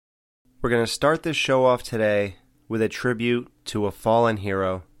We're going to start this show off today with a tribute to a fallen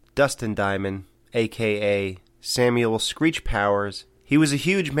hero, Dustin Diamond, a.k.a. Samuel Screech Powers. He was a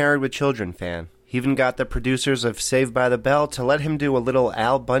huge Married with Children fan. He even got the producers of Saved by the Bell to let him do a little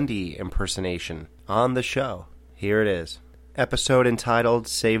Al Bundy impersonation on the show. Here it is. Episode entitled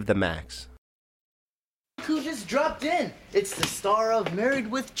Save the Max. Who just dropped in? It's the star of Married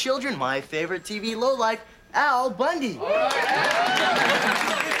with Children, my favorite TV lowlife, Al Bundy. All right.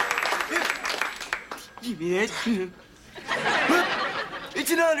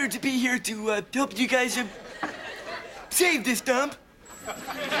 It's an honor to be here to help you guys save this dump.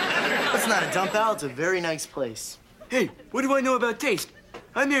 It's not a dump, Al. It's a very nice place. Hey, what do I know about taste?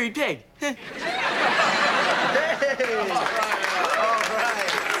 I married Peg. Hey! All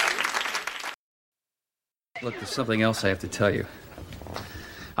right. Look, there's something else I have to tell you.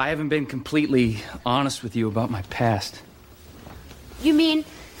 I haven't been completely honest with you about my past. You mean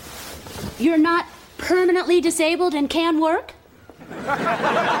you're not permanently disabled and can work?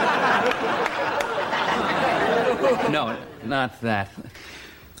 No, not that.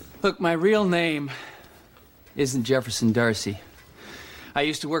 Look, my real name isn't Jefferson Darcy. I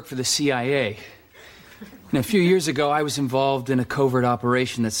used to work for the CIA. And a few years ago, I was involved in a covert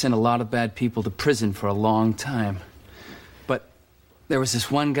operation that sent a lot of bad people to prison for a long time. But there was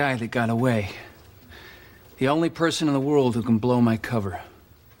this one guy that got away. The only person in the world who can blow my cover.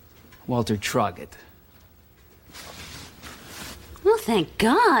 Walter Troggett. Well, thank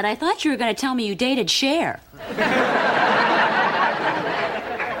God. I thought you were going to tell me you dated Cher.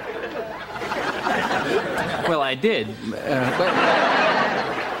 Well, I did. But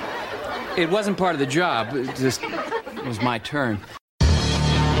it wasn't part of the job. It just was my turn.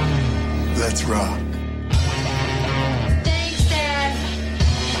 Let's rock. Thanks, Dad.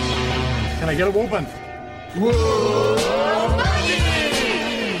 Can I get a whooping? Whoa,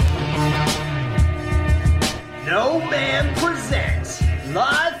 No Man presents,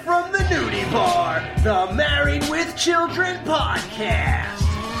 live from the nudie bar, the Married with Children podcast.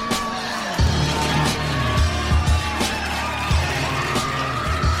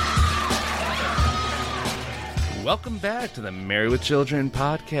 Welcome back to the Married with Children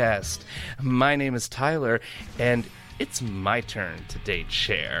podcast. My name is Tyler, and it's my turn to date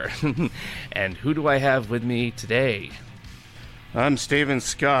Cher. And who do I have with me today? I'm Steven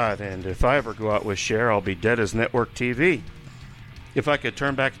Scott, and if I ever go out with Cher, I'll be dead as network TV. If I could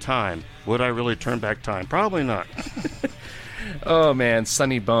turn back time, would I really turn back time? Probably not. Oh man,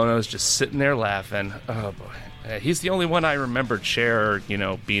 Sonny Bono's just sitting there laughing. Oh boy. He's the only one I remembered Cher,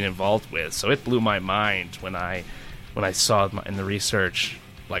 being involved with, so it blew my mind when I saw in the research,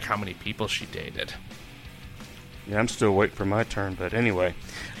 like, how many people she dated. Yeah, I'm still waiting for my turn, but anyway.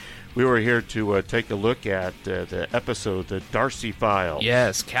 We were here to take a look at the episode, the Darcy Files.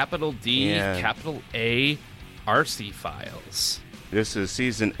 Yes, capital D, capital A, Darcy Files. This is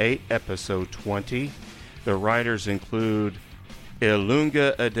Season 8, Episode 20. The writers include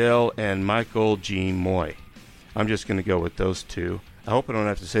Ilunga Adele and Michael G. Moy. I'm just going to go with those two. I hope I don't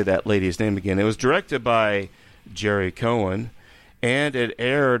have to say that lady's name again. It was directed by Jerry Cohen, and it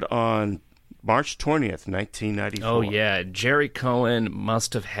aired on March 20th, 1994. Oh, yeah. Jerry Cohen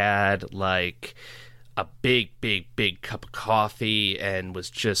must have had, like, a big cup of coffee and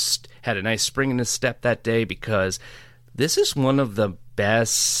had a nice spring in his step that day, because this is one of the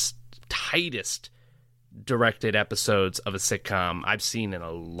best, tightest directed episodes of a sitcom I've seen in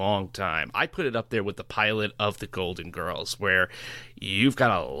a long time. I put it up there with the pilot of The Golden Girls, where you've got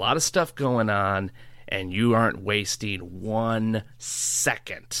a lot of stuff going on and you aren't wasting 1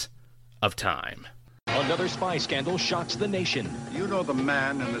 second of time. Another spy scandal shocks the nation. You know the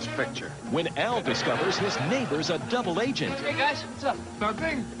man in this picture. When Al discovers his neighbor's a double agent. Hey guys, what's up?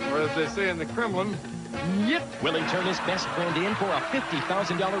 Nothing. Or as they say in the Kremlin, yep. Will he turn his best friend in for a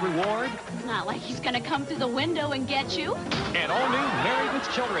 $50,000 reward? Not like he's going to come through the window and get you. And all new Married with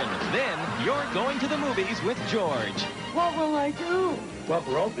Children. Then you're going to the movies with George. What will I do? Well,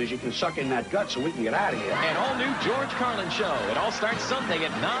 for openers, you can suck in that gut so we can get out of here. An all-new George Carlin show. It all starts Sunday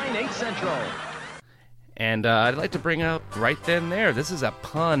at 9, 8 Central. And I'd like to bring up right then and there, this is a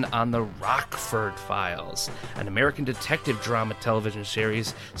pun on the Rockford Files, an American detective drama television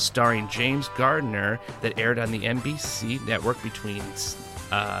series starring James Gardner that aired on the NBC network between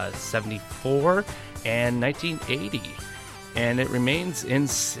 74 and 1980. And it remains in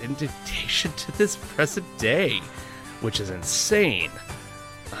syndication to this present day, which is insane.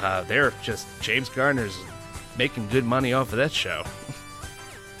 James Gardner's making good money off of that show.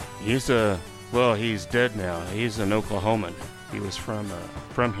 He's dead now. He's an Oklahoman. He was from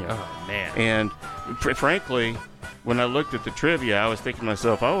here. Oh, man. And frankly, when I looked at the trivia, I was thinking to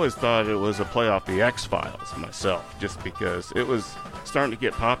myself, I always thought it was a play off the X-Files myself, just because it was starting to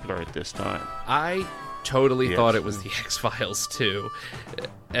get popular at this time. I totally thought it was the X-Files too,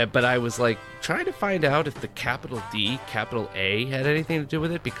 but I was like trying to find out if the capital D, capital A had anything to do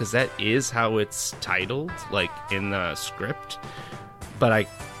with it, because that is how it's titled, like in the script, but I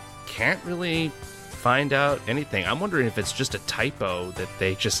can't really find out anything. I'm wondering if it's just a typo that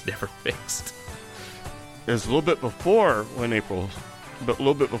they just never fixed. It's a little bit before April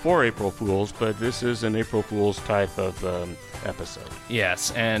Fool's, but this is an April Fool's type of episode.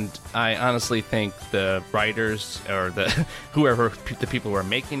 Yes, and I honestly think the writers or the people who are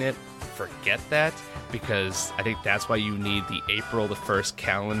making it forget that, because I think that's why you need the April the 1st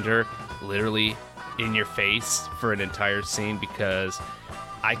calendar literally in your face for an entire scene, because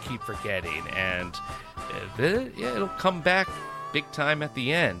I keep forgetting, and it'll come back big time at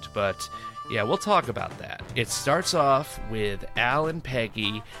the end, but yeah, we'll talk about that. It starts off with Al and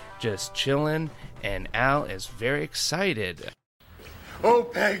Peggy just chilling, and Al is very excited. Oh,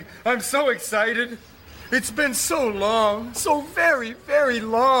 Peg, I'm so excited. It's been so long, so very, very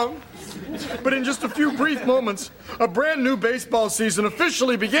long. But in just a few brief moments, a brand new baseball season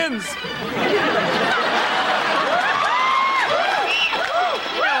officially begins.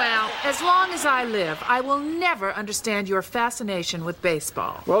 As long as I live, I will never understand your fascination with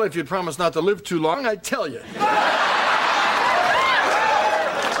baseball. Well, if you'd promise not to live too long, I'd tell you.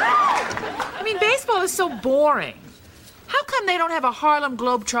 I mean, baseball is so boring. How come they don't have a Harlem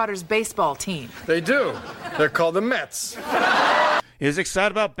Globetrotters baseball team? They do. They're called the Mets. Is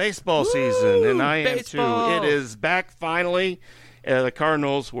excited about baseball season, and I am too. It is back finally. The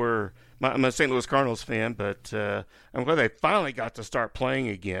Cardinals were... I'm a St. Louis Cardinals fan, but I'm glad they finally got to start playing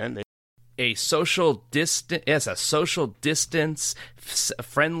again. A social distance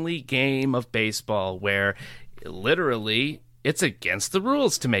friendly game of baseball where literally it's against the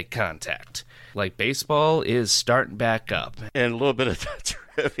rules to make contact. Like, baseball is starting back up. And a little bit of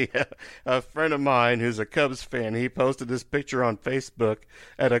trivia. A friend of mine who's a Cubs fan, he posted this picture on Facebook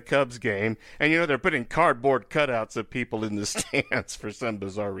at a Cubs game. And, they're putting cardboard cutouts of people in the stands for some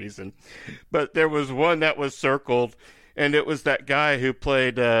bizarre reason. But there was one that was circled, and it was that guy who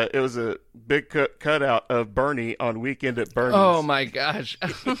played, it was a big cutout of Bernie on Weekend at Bernie's. Oh, my gosh.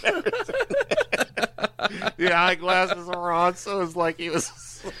 The eyeglasses were on, so it was like he was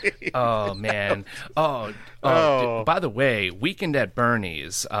asleep. Oh, man. By the way, Weekend at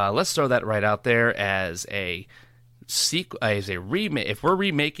Bernie's, let's throw that right out there as a sequel, as a remake. If we're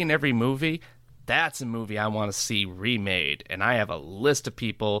remaking every movie, that's a movie I want to see remade. And I have a list of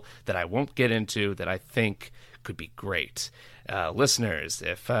people that I won't get into that I think could be great. Listeners,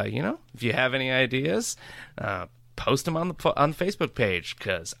 if you have any ideas, post them on the Facebook page,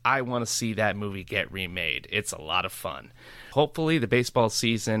 because I want to see that movie get remade. It's a lot of fun. Hopefully the baseball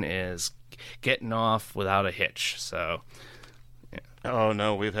season is getting off without a hitch. So, yeah. Oh,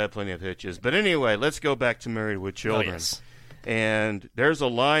 no, we've had plenty of hitches. But anyway, let's go back to Married with Children. Oh, yes. And there's a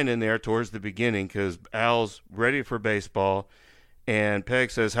line in there towards the beginning, because Al's ready for baseball, and Peg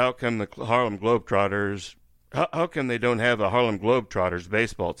says, how come the Harlem Globetrotters... How come they don't have a Harlem Globetrotters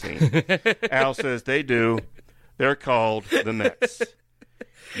baseball team? Al says they do. They're called the Mets.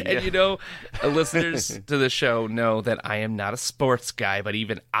 And listeners to the show know that I am not a sports guy, but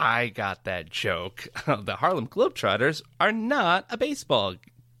even I got that joke. The Harlem Globetrotters are not a baseball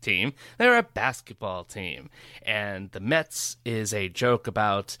team. They're a basketball team. And the Mets is a joke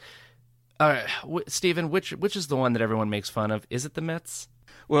about... Stephen, which is the one that everyone makes fun of? Is it the Mets?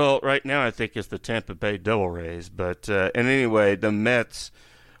 Well, right now I think it's the Tampa Bay Devil Rays. But and anyway, the Mets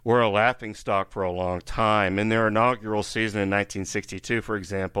were a laughingstock for a long time. In their inaugural season in 1962, for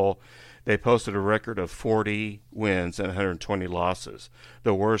example, they posted a record of 40 wins and 120 losses.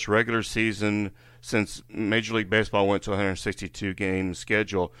 The worst regular season since Major League Baseball went to a 162-game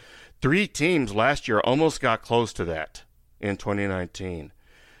schedule. 3 teams last year almost got close to that in 2019.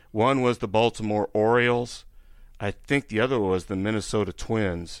 One was the Baltimore Orioles. I think the other was the Minnesota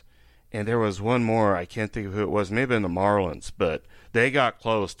Twins. And there was one more, I can't think of who it was, maybe in the Marlins, but they got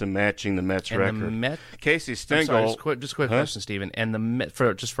close to matching the Mets record. Casey Stengel. Just a quick question, Stephen. And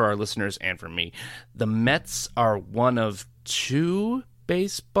for our listeners and for me, the Mets are one of 2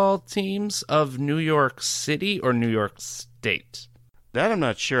 baseball teams of New York City or New York State? That I'm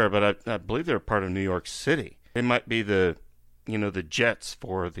not sure, but I believe they're part of New York City. It might be the Jets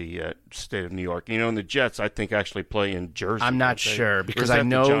for the state of New York. And the Jets, I think, actually play in Jersey. I'm not sure, because I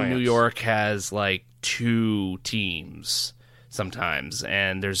know New York has, 2 teams. sometimes,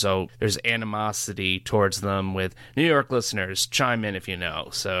 and there's animosity towards them with New York listeners. Chime in if you know.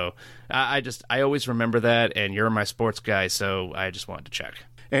 So I always remember that, and you're my sports guy, so I just wanted to check.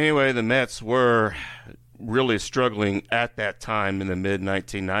 Anyway, the Mets were really struggling at that time in the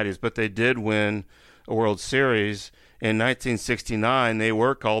mid-1990s, but they did win a World Series. In 1969, they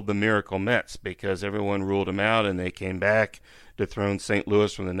were called the Miracle Mets because everyone ruled them out, and they came back, dethroned St.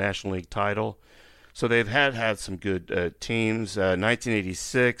 Louis from the National League title. So they've had some good teams.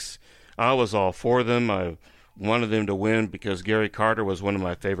 1986, I was all for them. I wanted them to win because Gary Carter was one of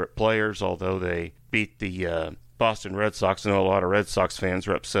my favorite players, although they beat the Boston Red Sox. I know a lot of Red Sox fans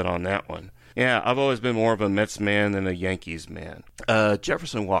were upset on that one. Yeah, I've always been more of a Mets man than a Yankees man.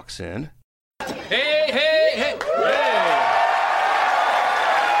 Jefferson walks in. Hey, hey, hey!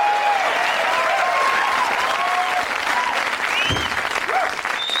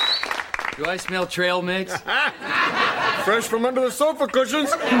 Do I smell trail mix? Fresh from under the sofa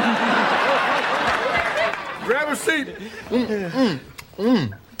cushions. Grab a seat.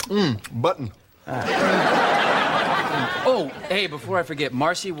 Button. Oh, hey, before I forget,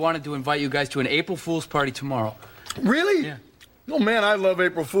 Marcy wanted to invite you guys to an April Fool's party tomorrow. Really? Yeah. Oh, man, I love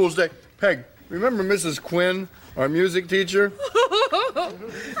April Fool's Day. Peg, remember Mrs. Quinn, our music teacher?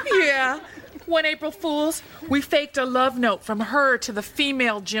 Yeah. One April Fool's, we faked a love note from her to the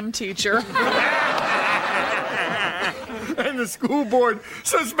female gym teacher. And the school board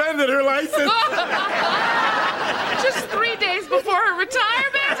suspended her license. Just 3 days before her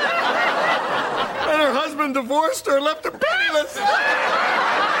retirement. And her husband divorced her, left her penniless.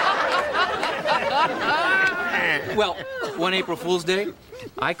 Well, one April Fool's Day,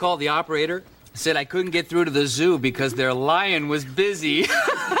 I called the operator, said I couldn't get through to the zoo because their lion was busy.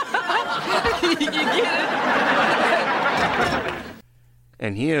 You get it?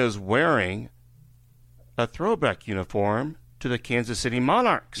 And he is wearing a throwback uniform to the Kansas City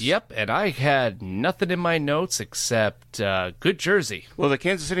Monarchs. Yep, and I had nothing in my notes except good jersey. Well, the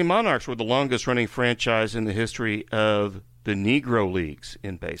Kansas City Monarchs were the longest-running franchise in the history of the Negro Leagues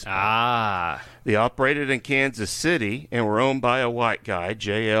in baseball. Ah. They operated in Kansas City and were owned by a white guy,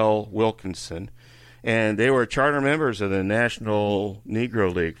 J.L. Wilkinson, and they were charter members of the National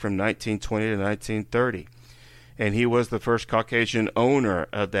Negro League from 1920 to 1930. And he was the first Caucasian owner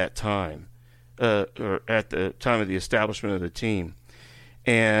of that time, or at the time of the establishment of the team.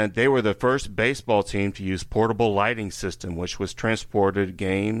 And they were the first baseball team to use portable lighting system, which was transported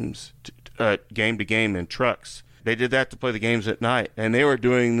game to game in trucks. They did that to play the games at night. And they were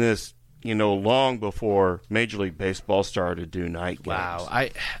doing this, long before Major League Baseball started to do night games. Wow.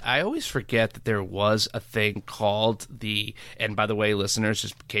 I always forget that there was a thing called and by the way, listeners,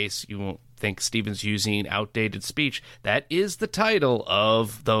 just in case you won't think Steven's using outdated speech, that is the title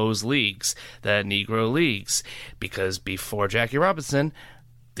of those leagues, the Negro Leagues, because before Jackie Robinson,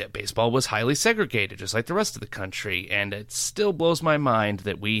 baseball was highly segregated, just like the rest of the country, and it still blows my mind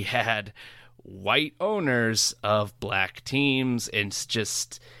that we had white owners of black teams, and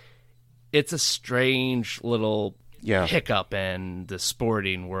it's a strange little hiccup in the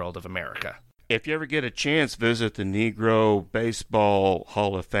sporting world of America. If you ever get a chance, visit the Negro Baseball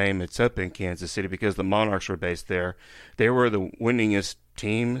Hall of Fame. It's up in Kansas City because the Monarchs were based there. They were the winningest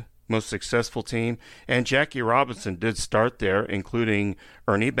team, most successful team, and Jackie Robinson did start there, including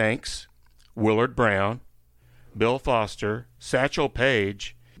Ernie Banks, Willard Brown, Bill Foster, Satchel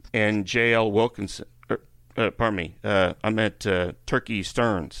Paige, and J.L. Wilkinson. I meant Turkey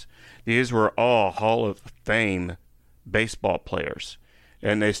Stearns. These were all Hall of Fame baseball players,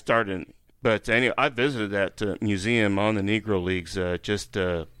 and they started. But anyway, I visited that museum on the Negro Leagues just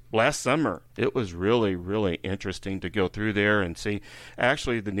last summer. It was really, really interesting to go through there and see.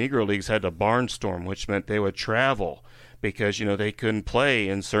 Actually, the Negro Leagues had a barnstorm, which meant they would travel because, they couldn't play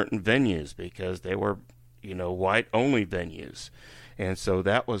in certain venues because they were, white-only venues. And so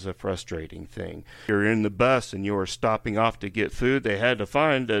that was a frustrating thing. You're in the bus and you were stopping off to get food. They had to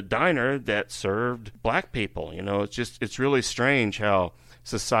find a diner that served black people. It's really strange how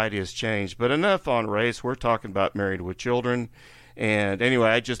society has changed. But enough on race. We're talking about Married with Children. And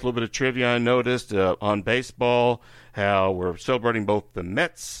anyway, just a little bit of trivia I noticed on baseball, how we're celebrating both the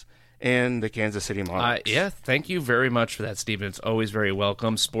Mets and the Kansas City Monarchs. Thank you very much for that, Stephen. It's always very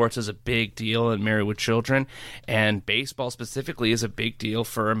welcome. Sports is a big deal in Married with Children, and baseball specifically is a big deal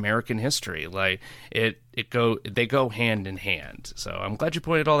for American history. They go hand in hand. So I'm glad you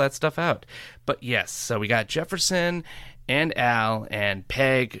pointed all that stuff out. But yes, so we got Jefferson and Al and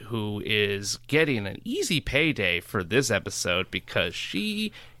Peg, who is getting an easy payday for this episode because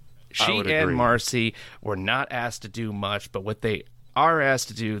she and Marcy were not asked to do much, but what they are asked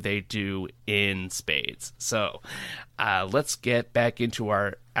to do, they do in spades. So let's get back into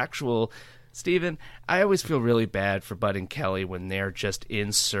our actual... Steven, I always feel really bad for Bud and Kelly when they're just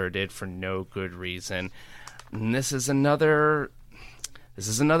inserted for no good reason. And this is another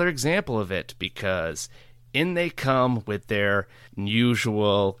example of it, because in they come with their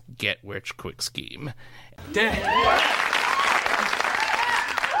usual get-rich-quick scheme. Dad!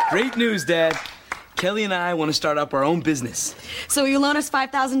 Great news, Dad. Kelly and I want to start up our own business. So you loan us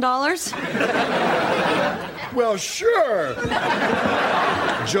 $5,000? Well, sure.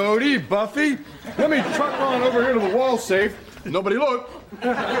 Jody, Buffy, let me truck on over here to the wall safe. Nobody look.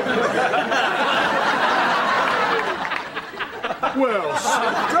 Well,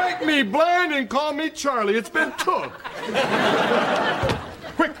 strike me blind and call me Charlie. It's been took.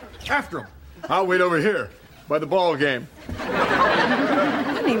 Quick, after him. I'll wait over here by the ball game.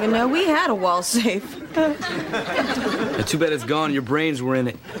 I didn't even know we had a wall safe. Too bad it's gone. Your brains were in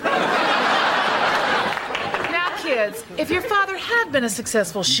it. Now, kids, if your father had been a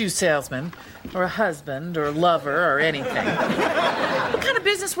successful shoe salesman, or a husband, or a lover, or anything, what kind of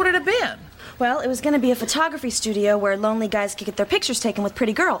business would it have been? Well, it was going to be a photography studio where lonely guys could get their pictures taken with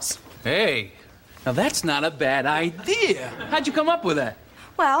pretty girls. Hey, now that's not a bad idea. How'd you come up with that?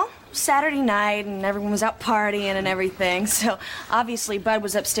 Well, Saturday night, and everyone was out partying and everything, so obviously Bud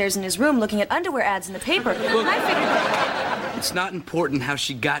was upstairs in his room looking at underwear ads in the paper. Look, and I figured... It's not important how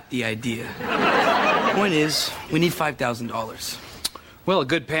she got the idea. Point is, we need $5,000. Well, a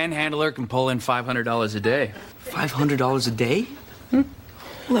good panhandler can pull in $500 a day. $500 a day?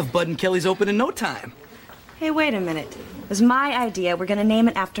 We'll have Bud and Kelly's open in no time. Hey, wait a minute. It was my idea. We're going to name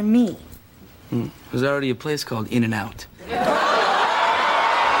it after me. There's already a place called In-N-Out.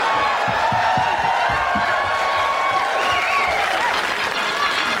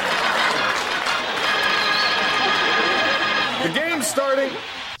 The game's starting.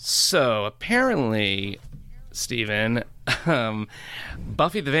 So, apparently, Steven,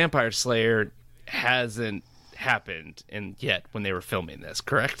 Buffy the Vampire Slayer hasn't happened yet when they were filming this,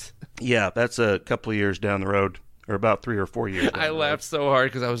 correct? Yeah, that's a couple of years down the road, or about 3 or 4 years. I laughed so hard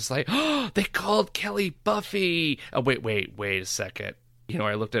because I was like, oh, they called Kelly Buffy. Oh, wait a second. You know,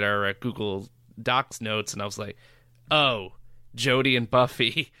 I looked at our Google Docs notes and I was like, oh, Jody and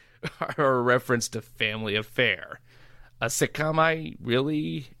Buffy are a reference to Family Affair, a sitcom I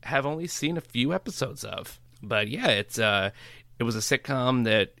really have only seen a few episodes of. But yeah, it was a sitcom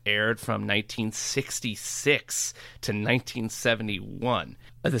that aired from 1966 to 1971.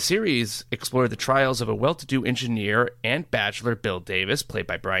 The series explored the trials of a well-to-do engineer and bachelor, Bill Davis, played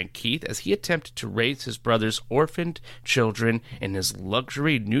by Brian Keith, as he attempted to raise his brother's orphaned children in his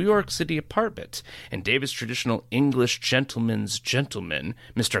luxury New York City apartment. And Davis' traditional English gentleman's gentleman,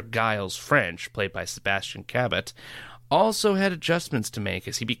 Mr. Giles French, played by Sebastian Cabot, also had adjustments to make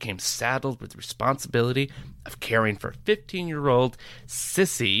as he became saddled with the responsibility of caring for 15-year-old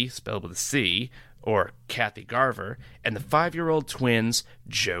Sissy, spelled with a C, or Kathy Garver, and the 5-year-old twins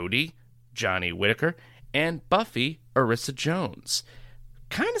Jody, Johnny Whitaker, and Buffy, Arissa Jones.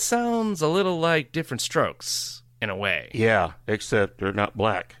 Kind of sounds a little like Different Strokes, in a way. Yeah, except they're not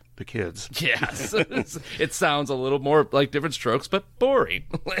black, the kids. Yes, it sounds a little more like Different Strokes, but boring.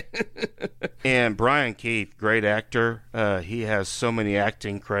 And Brian Keith, great actor. He has so many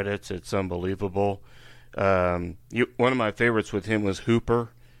acting credits, it's unbelievable. One of my favorites with him was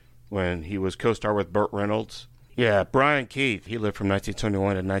Hooper, when he was co-star with Burt Reynolds. Yeah, Brian Keith, he lived from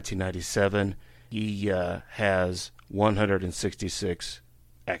 1921 to 1997. He has 166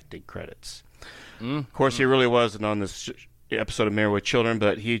 acting credits. Of course, he really wasn't on this episode of Married with Children,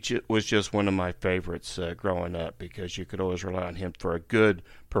 but he was just one of my favorites growing up, because you could always rely on him for a good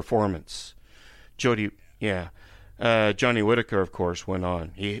performance. Johnny Whitaker, of course, went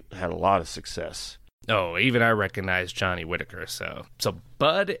on. He had a lot of success. Oh, even I recognize Johnny Whitaker. So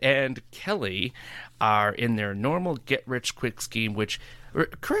Bud and Kelly are in their normal get-rich-quick scheme, which,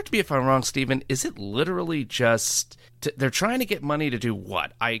 correct me if I'm wrong, Steven, is it literally just... they're trying to get money to do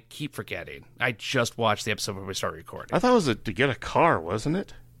what? I keep forgetting. I just watched the episode where we started recording. I thought it was to get a car, wasn't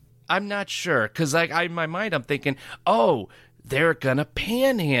it? I'm not sure, because in my mind I'm thinking, oh, they're gonna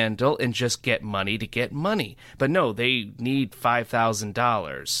panhandle and just get money to get money. But no, they need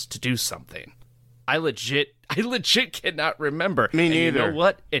 $5,000 to do something. I legit cannot remember. Me neither. And you know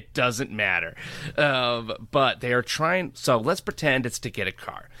what? It doesn't matter. But they are trying. So let's pretend it's to get a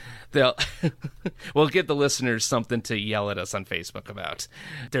car. We'll give the listeners something to yell at us on Facebook about.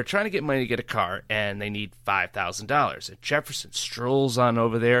 They're trying to get money to get a car, and they need $5,000. And Jefferson strolls on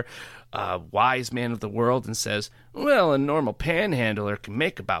over there, wise man of the world, and says, well, a normal panhandler can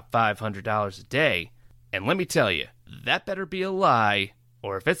make about $500 a day. And let me tell you, that better be a lie,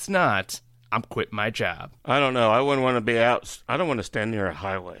 or if it's not, I'm quitting my job. I don't know. I wouldn't want to be out. I don't want to stand near a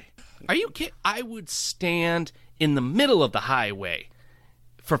highway. Are you kidding? I would stand in the middle of the highway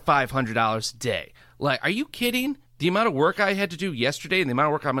for $500 a day. Like, are you kidding? The amount of work I had to do yesterday and the amount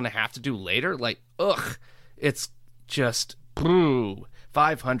of work I'm going to have to do later, like, ugh, it's just, boo,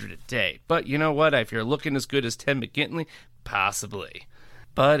 $500 a day. But you know what? If you're looking as good as Ted McGinley, possibly.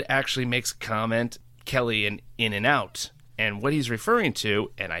 Bud actually makes a comment, Kelly in In-N-Out, and what he's referring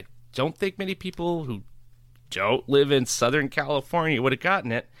to, and I don't think many people who don't live in Southern California would have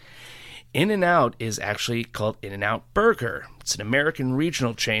gotten it. In-N-Out is actually called In-N-Out Burger. It's an American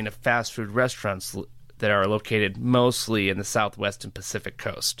regional chain of fast food restaurants that are located mostly in the Southwest and Pacific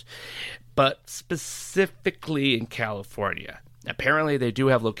Coast, but specifically in California. Apparently, they do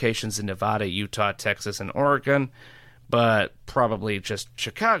have locations in Nevada, Utah, Texas, and Oregon, but probably just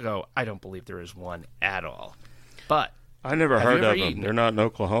Chicago. I don't believe there is one at all. But I never heard of them. They're not in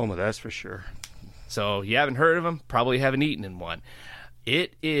Oklahoma, that's for sure. So you haven't heard of them, probably haven't eaten in one.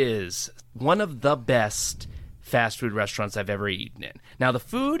 It is one of the best fast food restaurants I've ever eaten in. Now, the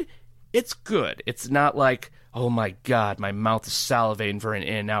food, it's good. It's not like, oh my God, my mouth is salivating for an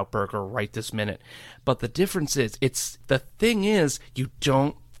In-N-Out burger right this minute. But the difference is, the thing is, you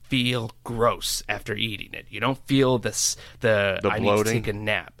don't feel gross after eating it. You don't feel the I bloating. need to take a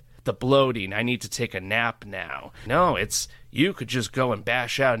nap. The bloating, I need to take a nap now. No, it's, you could just go and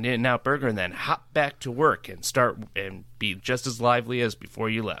bash out an In-N-Out burger and then hop back to work and start and be just as lively as before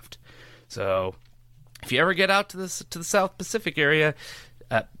you left. So, if you ever get out to the South Pacific area,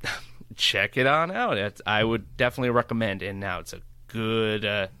 check it on out. I would definitely recommend In-N-Out. It's a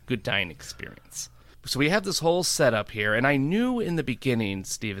good dining experience. So we have this whole setup here, and I knew in the beginning,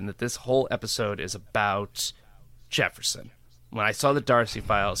 Stephen, that this whole episode is about Jefferson. When I saw the Darcy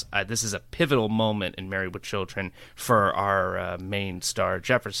Files, this is a pivotal moment in Married with Children for our main star,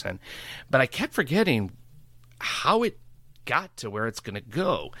 Jefferson. But I kept forgetting how it got to where it's going to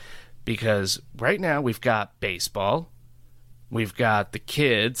go. Because right now we've got baseball, we've got the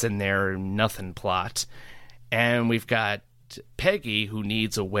kids and their nothing plot, and we've got Peggy, who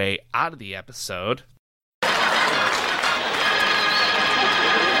needs a way out of the episode. The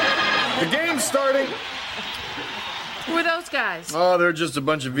game's starting. Who are those guys? Oh, they're just a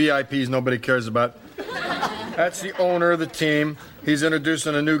bunch of VIPs nobody cares about. That's the owner of the team. He's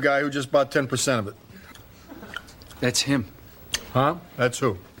introducing a new guy who just bought 10% of it. That's him. Huh? That's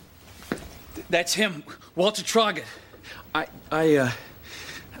who? That's him, Walter Troggett. I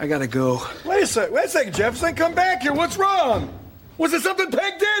gotta go. Wait a second, Jefferson. Come back here. What's wrong? Was it something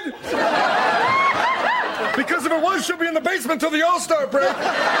Peg did? Because if it was, she'll be in the basement till the All-Star break.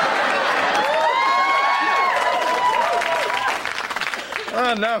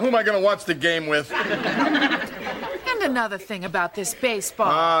 Now who am I going to watch the game with? And another thing about this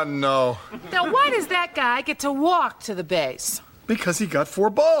baseball. No. Now, why does that guy get to walk to the base? Because he got 4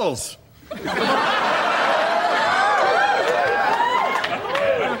 balls.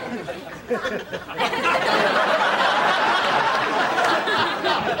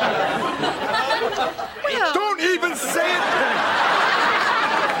 Don't even say it, Peg.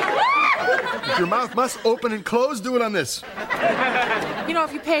 If your mouth must open and close, do it on this. You know,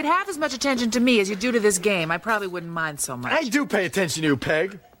 if you paid half as much attention to me as you do to this game, I probably wouldn't mind so much. I do pay attention to you,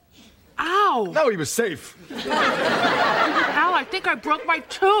 Peg. Ow! No, he was safe. Ow, I think I broke my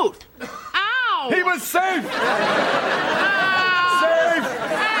tooth. Ow! He was safe!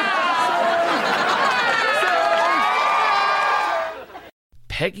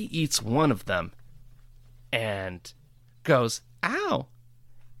 Peggy eats one of them and goes, ow,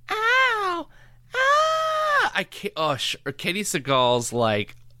 ow, ah! I can't, Katie Seagal's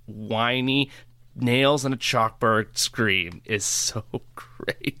like whiny nails on a chalkboard scream is so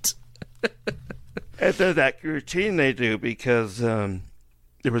great. And then that routine they do because there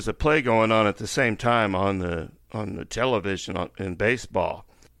was a play going on at the same time on the television in baseball.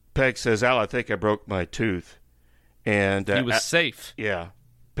 Peg says, Al, I think I broke my tooth. And he was safe. Yeah.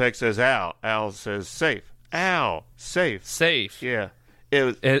 Peg says, Al. Al says, safe. Al, safe. Safe. Yeah. It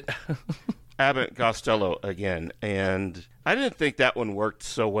was Abbott and Costello again. And I didn't think that one worked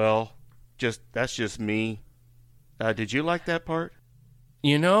so well. That's just me. Did you like that part?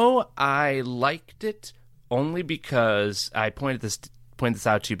 You know, I liked it only because I pointed this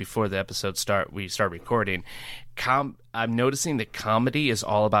out to you before the episode we start recording. I'm noticing that comedy is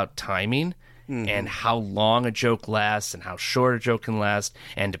all about timing. Mm-hmm. And how long a joke lasts and how short a joke can last,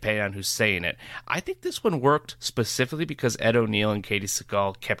 and depending on who's saying it. I think this one worked specifically because Ed O'Neill and Katie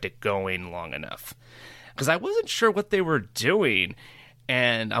Seagal kept it going long enough. Because I wasn't sure what they were doing,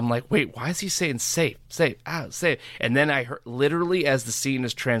 And I'm like, wait, why is he saying safe, out, safe? And then I heard, literally as the scene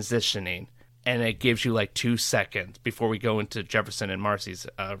is transitioning, and it gives you like 2 seconds before we go into Jefferson and Marcy's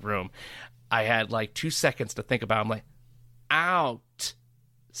room, I had like 2 seconds to think about it. I'm like, out,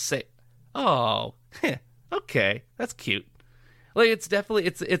 safe. Oh, okay, that's cute. Like it's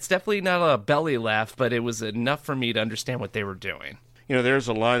definitely not a belly laugh, but it was enough for me to understand what they were doing. You know, there's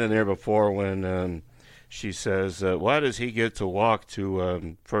a line in there before when she says, why does he get to walk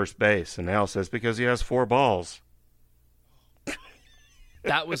to first base? And Al says, because he has 4 balls.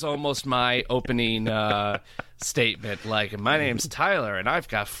 That was almost my opening statement. Like, my name's Tyler, and I've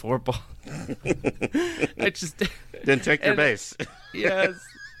got 4 balls. I just Then take your base. Yes.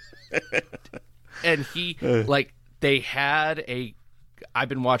 And he, like, they had a... I've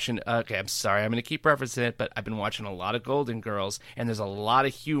been watching... Okay, I'm sorry. I'm going to keep referencing it, but I've been watching a lot of Golden Girls, and there's a lot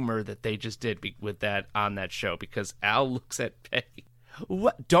of humor that they just did with that on that show, because Al looks at Peggy.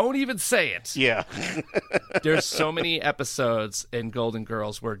 What? Don't even say it. Yeah. There's so many episodes in Golden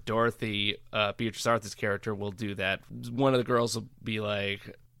Girls where Dorothy, Beatrice Arthur's character, will do that. One of the girls will be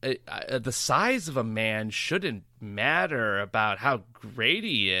like... the size of a man shouldn't matter about how great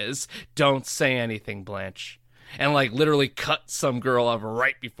he is. Don't say anything, Blanche. And like literally cut some girl off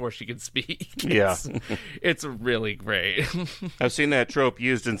right before she can speak. Yeah. It's really great. I've seen that trope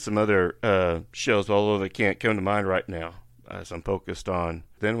used in some other shows, although they can't come to mind right now, as I'm focused on.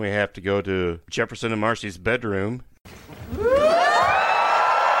 Then we have to go to Jefferson and Marcy's bedroom.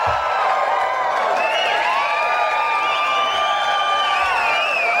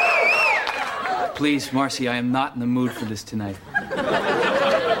 Please, Marcy, I am not in the mood for this tonight.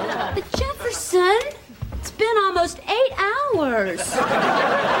 But Jefferson, it's been almost 8 hours.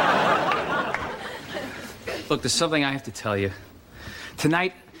 Look, there's something I have to tell you.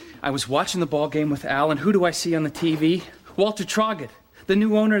 Tonight, I was watching the ball game with Al, and who do I see on the TV? Walter Troggett, the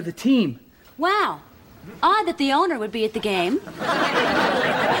new owner of the team. Wow. Odd that the owner would be at the game.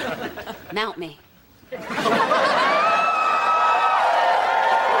 Mount me.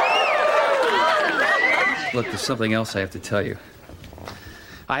 Look, there's something else I have to tell you.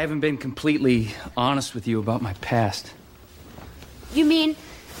 I haven't been completely honest with you about my past. You mean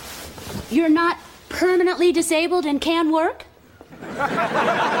you're not permanently disabled and can work?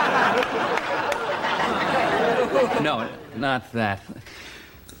 No, not that.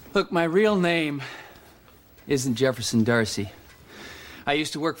 Look, my real name isn't Jefferson Darcy. I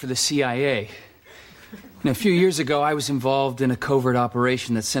used to work for the CIA. And a few years ago, I was involved in a covert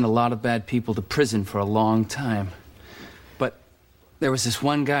operation that sent a lot of bad people to prison for a long time. But there was this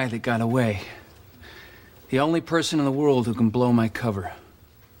one guy that got away. The only person in the world who can blow my cover.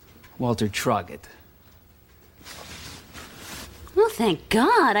 Walter Troggett. Well, thank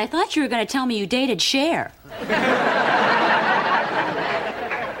God. I thought you were going to tell me you dated Cher.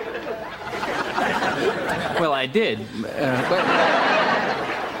 Well, I did. But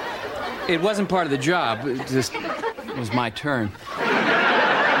it wasn't part of the job. It just was my turn.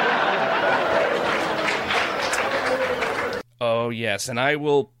 Oh, yes, and I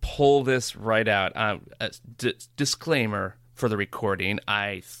will pull this right out. Disclaimer for the recording.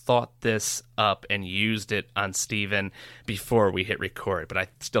 I thought this up and used it on Steven before we hit record, but I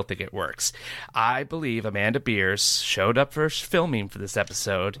still think it works. I believe Amanda Beers showed up for filming for this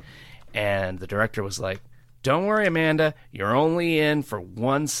episode, and the director was like, "Don't worry, Amanda, you're only in for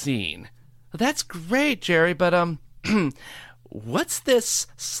one scene." That's great, Jerry, but, what's this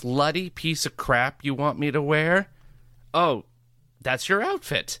slutty piece of crap you want me to wear? Oh, that's your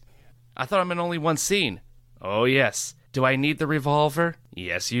outfit. I thought I'm in only one scene. Oh, yes. Do I need the revolver?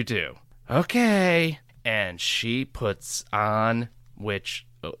 Yes, you do. Okay. And she puts on, which,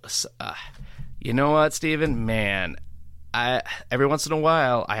 you know what, Steven? Man, every once in a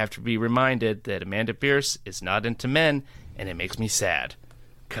while, I have to be reminded that Amanda Beers is not into men, and it makes me sad.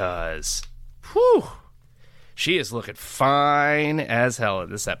 'Cause... whew, she is looking fine as hell in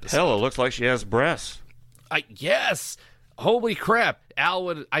this episode. Hell, it looks like she has breasts. Yes! Holy crap.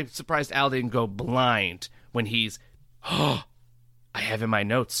 I'm surprised Al didn't go blind when he's... Oh, I have in my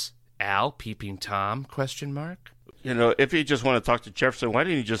notes, Al peeping Tom, ? You know, if you just want to talk to Jefferson, why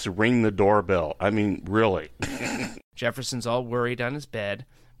didn't you just ring the doorbell? I mean, really. Jefferson's all worried on his bed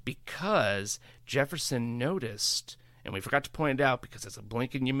because Jefferson noticed... and we forgot to point it out because it's a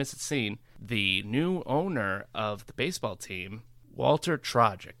blink and you miss it scene, the new owner of the baseball team, Walter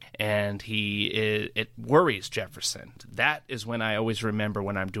Troggett, and it worries Jefferson. That is when I always remember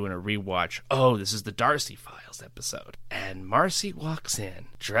when I'm doing a rewatch, oh, this is the Darcy Files episode. And Marcy walks in,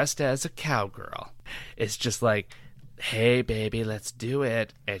 dressed as a cowgirl. It's just like, hey, baby, let's do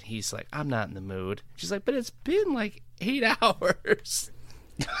it. And he's like, I'm not in the mood. She's like, but it's been like 8 hours.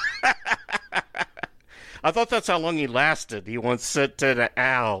 I thought that's how long he lasted. He once said to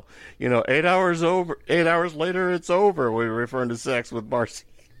Al, 8 hours later, it's over. We were referring to sex with Marcy.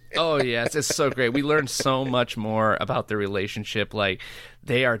 Oh, yes, it's so great. We learned so much more about their relationship. Like,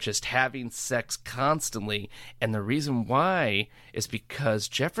 they are just having sex constantly. And the reason why is because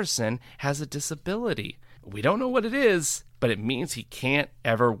Jefferson has a disability. We don't know what it is, but it means he can't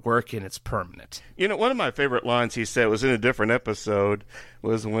ever work and it's permanent. One of my favorite lines he said was in a different episode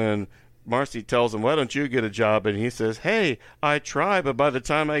was when Marcy tells him, why don't you get a job? And he says, hey, I try, but by the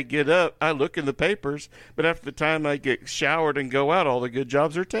time I get up, I look in the papers. But after the time I get showered and go out, all the good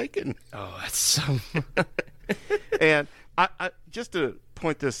jobs are taken. Oh, that's so... And I just to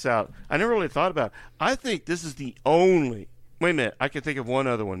point this out, I never really thought about it. I think this is the only... Wait a minute. I can think of one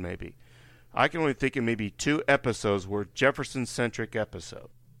other one, maybe. I can only think of maybe 2 episodes were Jefferson-centric episode.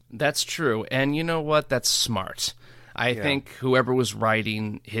 That's true. And you know what? That's smart. I think whoever was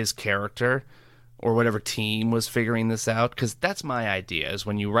writing his character or whatever team was figuring this out, because that's my idea, is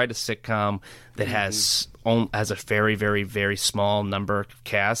when you write a sitcom that has a very, very, very small number of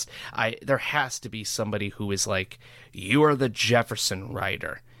cast, there has to be somebody who is like, you are the Jefferson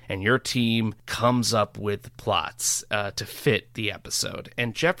writer, and your team comes up with plots to fit the episode.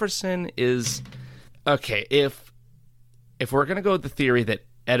 And Jefferson is... Okay, if we're going to go with the theory that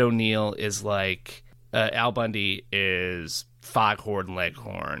Ed O'Neill is like... Al Bundy is Foghorn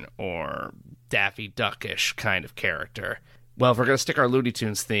Leghorn or Daffy Duckish kind of character. Well, if we're going to stick our Looney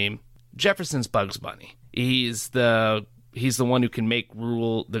Tunes theme, Jefferson's Bugs Bunny. He's the one who can make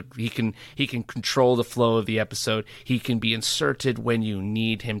he can control the flow of the episode. He can be inserted when you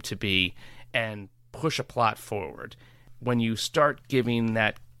need him to be and push a plot forward. When you start giving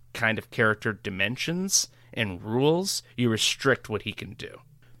that kind of character dimensions and rules, you restrict what he can do.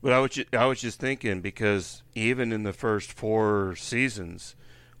 But I was just thinking, because even in the first 4 seasons,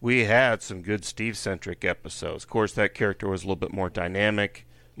 we had some good Steve-centric episodes. Of course, that character was a little bit more dynamic,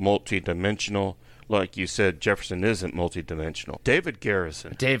 multi-dimensional. Like you said, Jefferson isn't multi-dimensional. David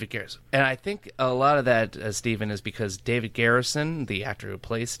Garrison. And I think a lot of that, Stephen, is because David Garrison, the actor who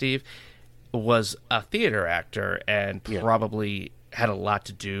plays Steve, was a theater actor and probably had a lot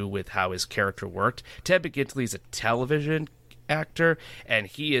to do with how his character worked. Ted McGintley's a television actor, and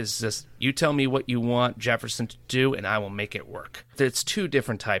he is just, you tell me what you want Jefferson to do and I will make it work. It's 2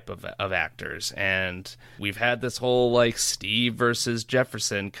 different type of actors, and we've had this whole like Steve versus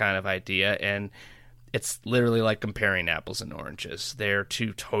Jefferson kind of idea, and it's literally like comparing apples and oranges. They're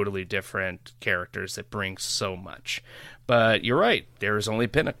 2 totally different characters that bring so much. But you're right, there's only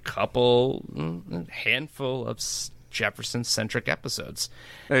been a handful of Jefferson-centric episodes.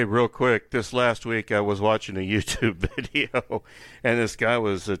 Hey, real quick, this last week I was watching a YouTube video, and this guy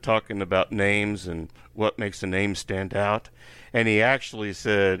was talking about names and what makes a name stand out. And he actually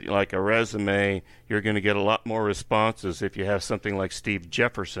said, like a resume, you're going to get a lot more responses if you have something like Steve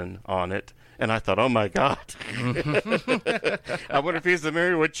Jefferson on it. And I thought, oh my God. I wonder if he's a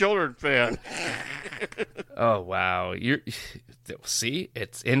Married with Children fan. Oh, wow. See,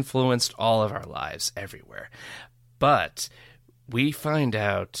 it's influenced all of our lives everywhere. But we find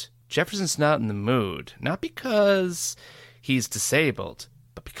out Jefferson's not in the mood, not because he's disabled,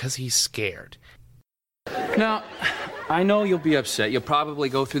 but because he's scared. Now, I know you'll be upset. You'll probably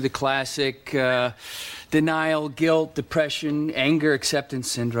go through the classic denial, guilt, depression, anger acceptance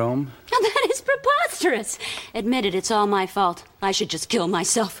syndrome. That is preposterous. Admit it, it's all my fault. I should just kill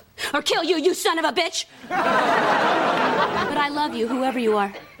myself. Or kill you, you son of a bitch! But I love you, whoever you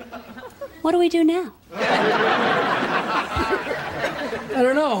are. What do we do now? I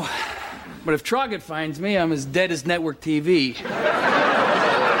don't know. But if Troggett finds me, I'm as dead as network TV.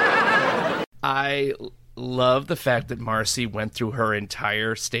 I love the fact that Marcy went through her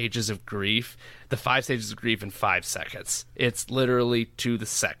entire stages of grief, the 5 stages of grief, in 5 seconds. It's literally to the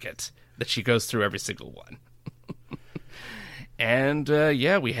second that she goes through every single one. And,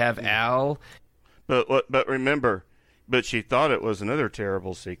 we have Al. But remember... But she thought it was another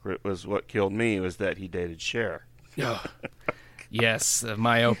terrible secret. Was what killed me was that he dated Cher. Oh, yes,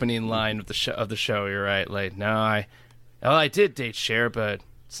 my opening line of the show. You're right. Like, no, I did date Cher, but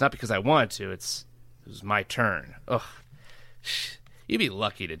it's not because I wanted to. It was my turn. Ugh, you'd be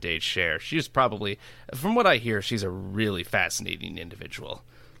lucky to date Cher. She's probably, from what I hear, she's a really fascinating individual.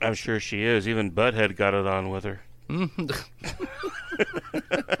 I'm sure she is. Even Butthead got it on with her.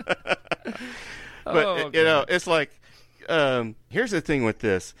 But it's like. Here's the thing with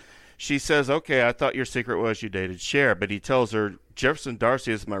this. She says, okay, I thought your secret was you dated Cher, but he tells her, Jefferson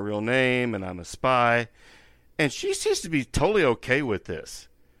Darcy is my real name, and I'm a spy. And she seems to be totally okay with this.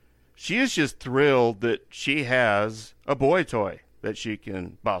 She is just thrilled that she has a boy toy. that she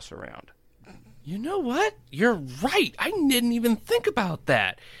can boss around. You know what? You're right. I didn't even think about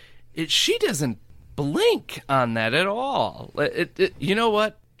that. She doesn't blink on that at all. You know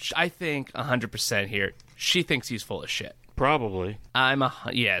what? I think 100% here. She thinks he's full of shit. Probably.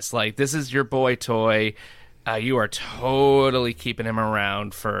 Yes, like, this is your boy toy. You are totally keeping him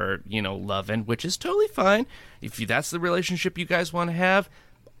around for, loving, which is totally fine. If that's the relationship you guys want to have,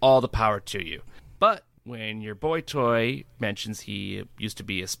 all the power to you. But when your boy toy mentions he used to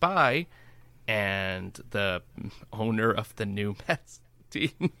be a spy and the owner of the new Mets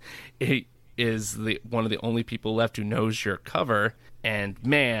team is one of the only people left who knows your cover, and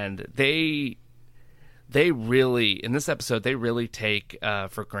man, they really, in this episode, they really take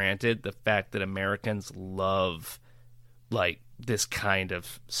for granted the fact that Americans love, like, this kind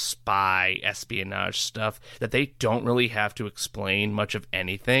of spy espionage stuff, that they don't really have to explain much of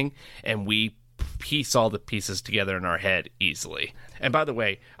anything, and we piece all the pieces together in our head easily. And by the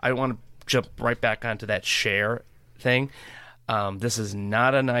way, I want to jump right back onto that Cher thing. This is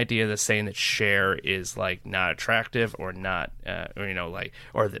not an idea that's saying that Cher is, like, not attractive or not,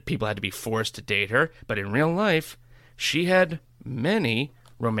 or that people had to be forced to date her. But in real life, she had many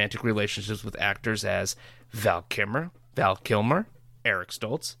romantic relationships with actors as Val Kilmer, Eric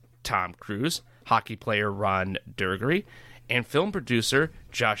Stoltz, Tom Cruise, hockey player Ron Burgundy, and film producer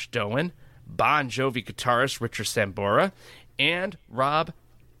Josh Doan, Bon Jovi guitarist Richard Sambora, and Rob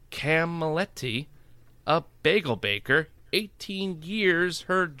Camilletti, a bagel baker, 18 years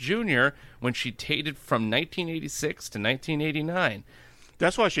her junior, when she dated from 1986 to 1989.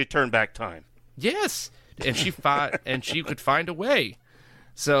 That's why she turned back time. Yes, and she could find a way.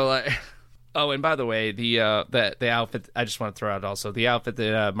 So, oh, and by the way, the outfit, I just want to throw out also, the outfit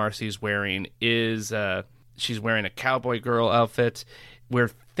that Marcy's wearing is she's wearing a cowboy girl outfit.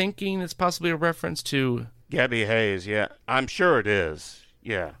 We're thinking it's possibly a reference to Gabby Hayes. Yeah, I'm sure it is.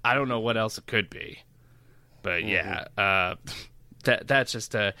 Yeah, I don't know what else it could be. But yeah, that's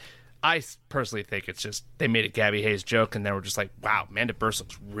just I personally think it's just they made a Gabby Hayes joke, and then we're just like, wow, Amanda Burse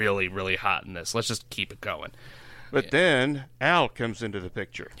looks really, really hot in this. Let's just keep it going. But then Al comes into the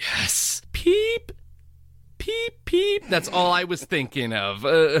picture. Yes, peep, peep, peep. That's all I was thinking of.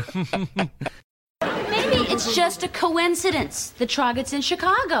 Maybe it's just a coincidence that Troggett's in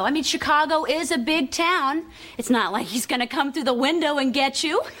Chicago. I mean, Chicago is a big town. It's not like he's going to come through the window and get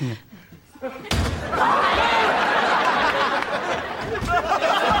you.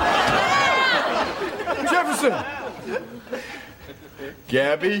 Jefferson!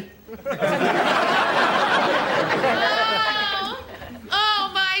 Gabby?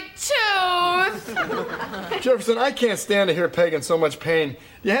 Oh, my tooth! Jefferson, I can't stand to hear Peg in so much pain.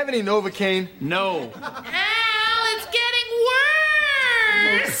 You have any Novocaine? No. Al, it's getting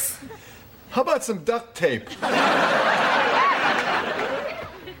worse! How about some duct tape?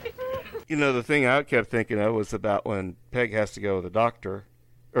 You know, the thing I kept thinking of was about when Peg has to go to the doctor,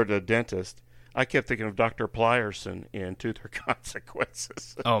 or the dentist. I kept thinking of Dr. Plyerson in Tooth or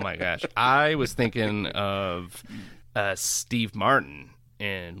Consequences. Oh, my gosh. I was thinking of Steve Martin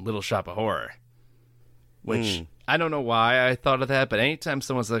in Little Shop of Horror, which I don't know why I thought of that, but anytime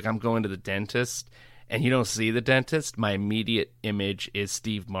someone's like, I'm going to the dentist, and you don't see the dentist, my immediate image is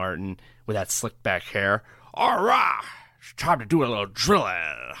Steve Martin with that slick back hair. All right. It's time to do a little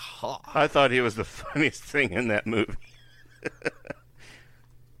drilling. I thought he was the funniest thing in that movie.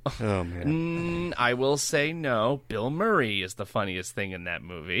 Oh, man. I will say no. Bill Murray is the funniest thing in that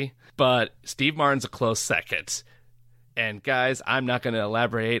movie. But Steve Martin's a close second. And, guys, I'm not going to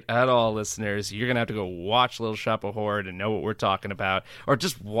elaborate at all, listeners. You're going to have to go watch Little Shop of Horror to know what we're talking about. Or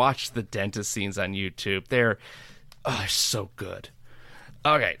just watch the dentist scenes on YouTube. They're so good.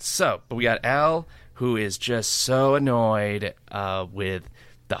 Okay, but we got Al, who is just so annoyed with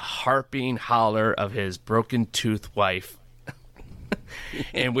the harping holler of his broken tooth wife,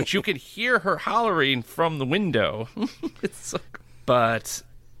 in which you can hear her hollering from the window. But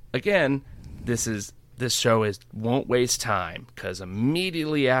again, this show won't waste time, because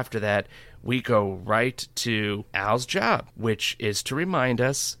immediately after that we go right to Al's job, which is to remind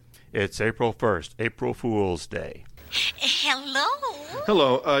us it's April 1st, April Fool's Day. Hello?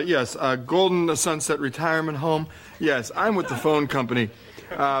 Hello, yes, Golden Sunset Retirement Home. Yes, I'm with the phone company.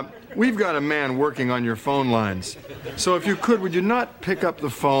 We've got a man working on your phone lines. So if you could, would you not pick up the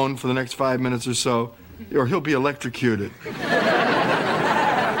phone for the next 5 minutes or so, or he'll be electrocuted.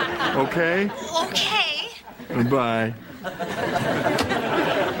 Okay? Okay. Bye.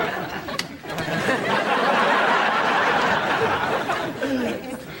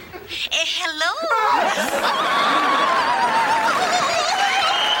 Hello?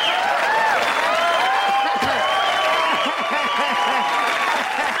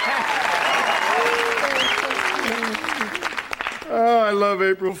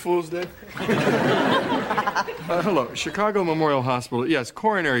 April Fool's Day. Hello, Chicago Memorial Hospital. Yes,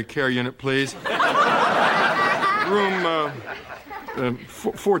 coronary care unit, please. Room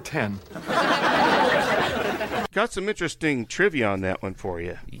 410. Got some interesting trivia on that one for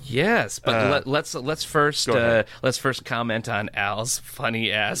you. Yes, but let's first comment on Al's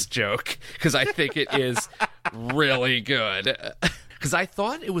funny ass joke, because I think it is really good. Because I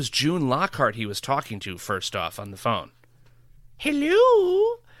thought it was June Lockhart he was talking to first off on the phone.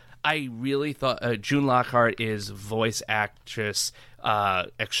 Hello. I really thought June Lockhart is voice actress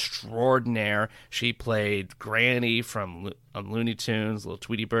extraordinaire. She played Granny from Looney Tunes, Little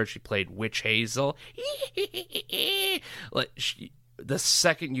Tweety Bird. She played Witch Hazel. The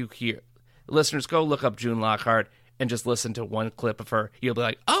second you hear, listeners, go look up June Lockhart and just listen to one clip of her. You'll be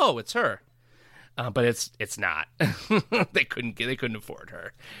like, oh, it's her. But it's not. They couldn't afford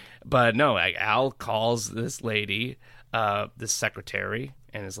her. But no, Al calls this lady, this secretary,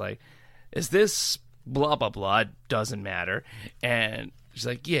 and is like, is this blah, blah, blah? It doesn't matter. And she's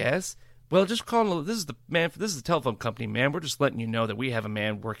like, yes. Well, just call. This is the telephone company, man. We're just letting you know that we have a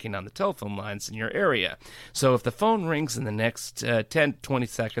man working on the telephone lines in your area. So if the phone rings in the next 10, 20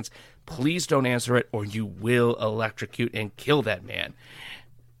 seconds, please don't answer it or you will electrocute and kill that man.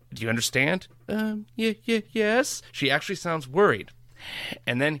 Do you understand? Yes. She actually sounds worried.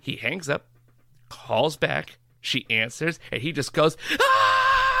 And then he hangs up, calls back, she answers, and he just goes,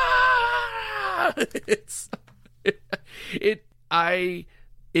 ah!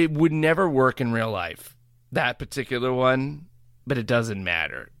 It would never work in real life, that particular one, but it doesn't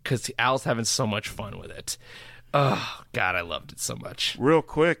matter, because Al's having so much fun with it. Oh, God, I loved it so much. Real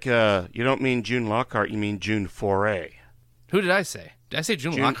quick, you don't mean June Lockhart, you mean June Foray. Who did I say? Did I say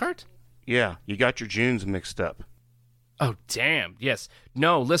June Lockhart? Yeah, you got your Junes mixed up. Oh, damn. Yes.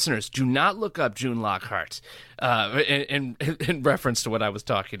 No, listeners, do not look up June Lockhart in reference to what I was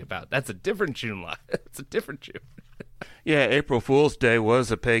talking about. That's a different June Lockhart. It's a different June. Yeah, April Fool's Day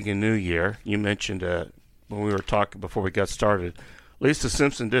was a pagan New Year. You mentioned when we were talking before we got started. Lisa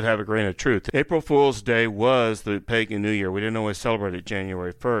Simpson did have a grain of truth. April Fool's Day was the pagan New Year. We didn't always celebrate it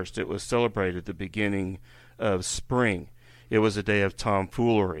January 1st. It was celebrated at the beginning of spring. It was a day of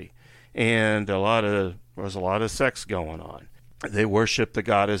tomfoolery, and there was a lot of sex going on. They worshiped the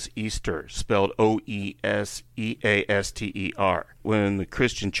goddess Easter, spelled Oeseaster. When the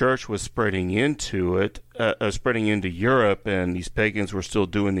Christian church was spreading into Europe, and these pagans were still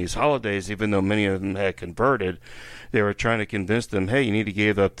doing these holidays, even though many of them had converted, they were trying to convince them, hey, you need to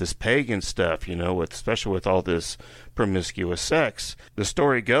give up this pagan stuff, especially with all this promiscuous sex. The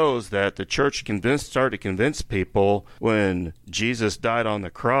story goes that the church started to convince people when Jesus died on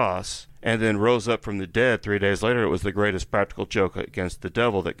the cross and then rose up from the dead 3 days later, it was the greatest practical joke against the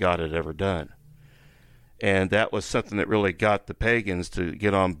devil that God had ever done. And that was something that really got the pagans to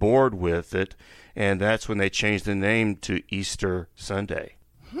get on board with it, and that's when they changed the name to Easter Sunday.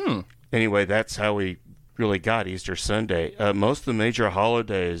 Anyway, that's how we really got Easter Sunday. Most of the major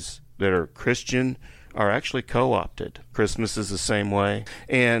holidays that are Christian are actually co-opted. Christmas is the same way.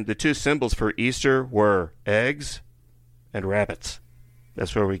 And the two symbols for Easter were eggs and rabbits.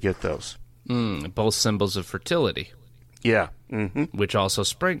 That's where we get those. Both symbols of fertility. Yeah. Mm-hmm. Which also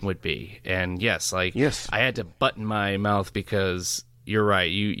spring would be. And yes, I had to button my mouth because you're right.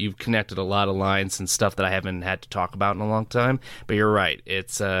 You've connected a lot of lines and stuff that I haven't had to talk about in a long time. But you're right.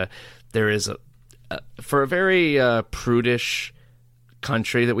 It's there is for a very prudish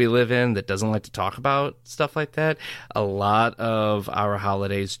country that we live in that doesn't like to talk about stuff like that, a lot of our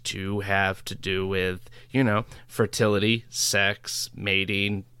holidays do have to do with, fertility, sex,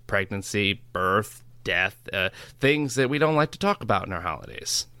 mating, pregnancy, birth, death, things that we don't like to talk about in our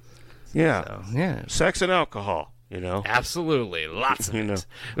holidays. Yeah. So, yeah. Sex and alcohol, Absolutely. Lots of it.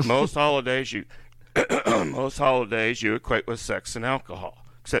 Most holidays you equate with sex and alcohol,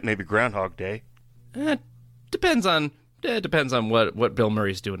 except maybe Groundhog Day. Depends on what Bill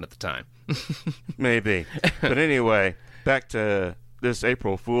Murray's doing at the time. Maybe. But anyway, back to this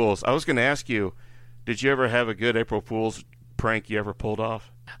April Fool's. I was going to ask you, did you ever have a good April Fool's prank you ever pulled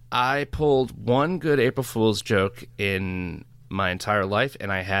off? I pulled one good April Fool's joke in my entire life,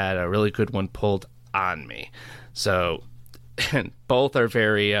 and I had a really good one pulled on me. So both are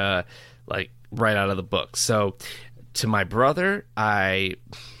very, right out of the book. So to my brother, I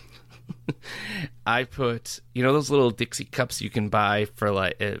put, those little Dixie cups you can buy for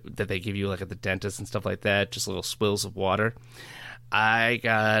that they give you at the dentist and stuff like that, just little swills of water. I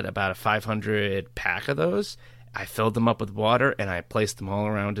got about a 500 pack of those. I filled them up with water and I placed them all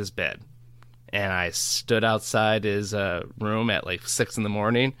around his bed. And I stood outside his room at 6 in the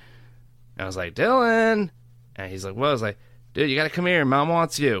morning. And I was like, Dylan. And he's like, what? I was like, dude, you got to come here. Mom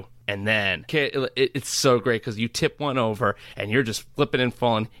wants you. And then it's so great because you tip one over and you're just flipping and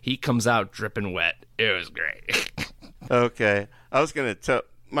falling. He comes out dripping wet. It was great. Okay. I was going to tell...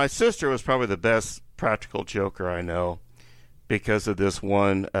 My sister was probably the best practical joker I know because of this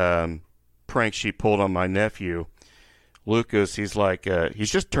one prank she pulled on my nephew. Lucas, he's like...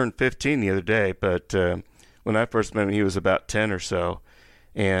 he's just turned 15 the other day, but when I first met him, he was about 10 or so.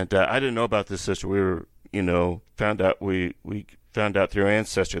 And I didn't know about this sister. We were, found out through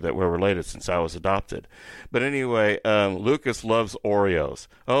ancestry that we're related since I was adopted. But anyway, Lucas loves Oreos.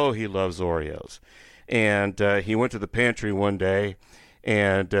 Oh, he loves Oreos. And he went to the pantry one day,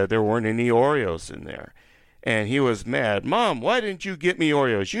 and there weren't any Oreos in there. And he was mad. Mom, why didn't you get me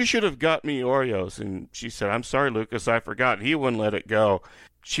Oreos? You should have got me Oreos. And she said, I'm sorry, Lucas, I forgot. He wouldn't let it go.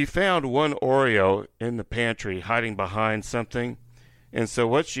 She found one Oreo in the pantry hiding behind something. And so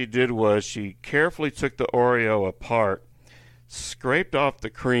what she did was she carefully took the Oreo apart, scraped off the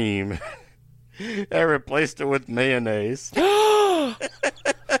cream, and replaced it with mayonnaise. Put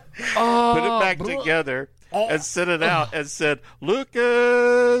it back together and sent it out and said,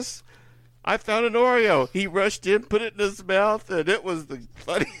 Lucas, I found an Oreo. He rushed in, put it in his mouth, and it was the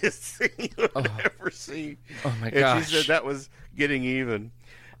funniest thing you've ever seen. Oh, my gosh. And she said that was getting even.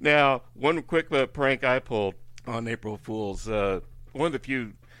 Now, one quick prank I pulled on April Fool's, one of the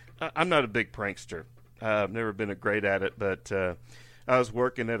few, I'm not a big prankster. I've never been great at it, but I was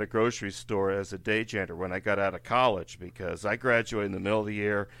working at a grocery store as a day janitor when I got out of college because I graduated in the middle of the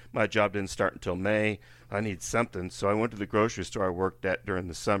year. My job didn't start until May. I need something, so I went to the grocery store I worked at during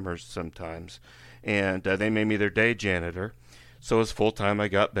the summers sometimes, and they made me their day janitor. So it was full-time. I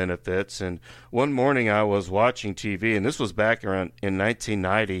got benefits, and one morning I was watching TV, and this was back around in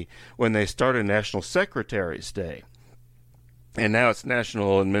 1990 when they started National Secretary's Day. And now it's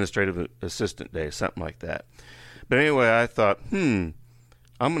National Administrative Assistant Day, something like that. But anyway, I thought, I'm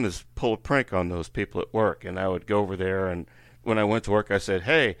going to pull a prank on those people at work. And I would go over there, and when I went to work, I said,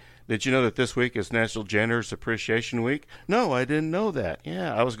 hey, did you know that this week is National Janitors Appreciation Week? No, I didn't know that.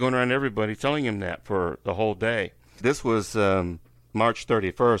 Yeah, I was going around everybody telling him that for the whole day. This was March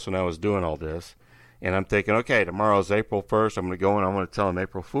 31st when I was doing all this. And I'm thinking, okay, tomorrow's April 1st. I'm going to go and I'm going to tell him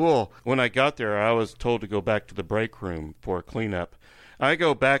April Fool. When I got there, I was told to go back to the break room for a cleanup. I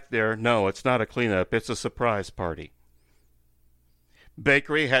go back there. No, it's not a cleanup. It's a surprise party.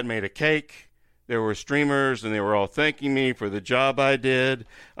 Bakery had made a cake. There were streamers, and they were all thanking me for the job I did.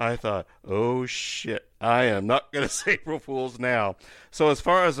 I thought, oh, shit, I am not going to say April Fools now. So as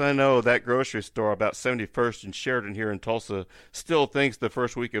far as I know, that grocery store about 71st and Sheridan here in Tulsa still thinks the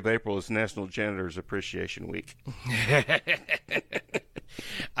first week of April is National Janitors Appreciation Week.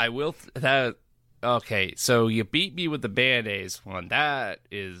 I will... Okay, so you beat me with the Band-Aids one. That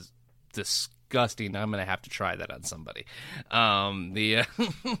is disgusting. I'm going to have to try that on somebody. But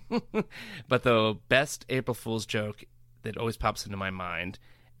the best April Fool's joke that always pops into my mind,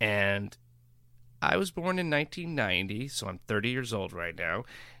 and I was born in 1990, so I'm 30 years old right now.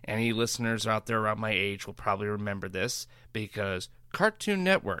 Any listeners out there around my age will probably remember this because Cartoon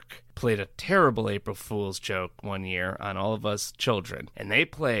Network played a terrible April Fool's joke one year on all of us children, and they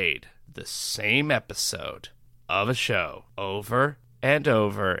played the same episode of a show over and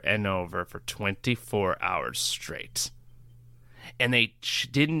over and over for 24 hours straight. And they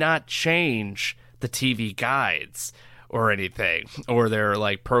did not change the TV guides or anything, or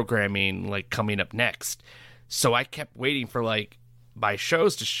their programming coming up next. So I kept waiting for my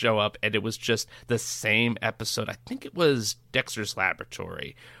shows to show up, and it was just the same episode. I think it was Dexter's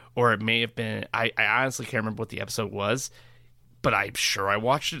Laboratory, or it may have been, I honestly can't remember what the episode was, but I'm sure I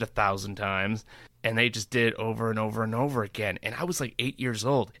watched it 1,000 times, and they just did it over and over and over again. And I was 8 years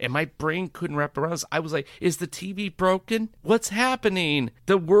old, and my brain couldn't wrap around this. I was like, is the TV broken? What's happening?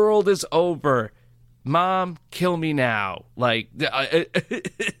 The world is over. Mom, kill me now. I'm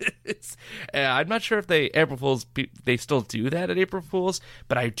not sure if April Fools, they still do that at April Fools,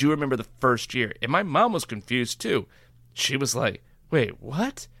 but I do remember the first year. And my mom was confused too. She was like, wait,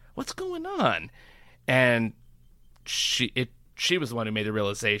 what? What's going on? And she was the one who made the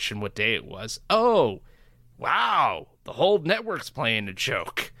realization what day it was. Oh, wow, the whole network's playing a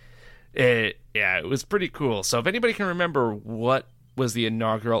joke. It was pretty cool. So if anybody can remember what was the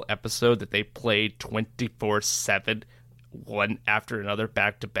inaugural episode that they played 24/7, one after another,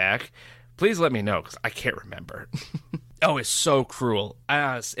 back to back, please let me know, because I can't remember. Oh, it's so cruel.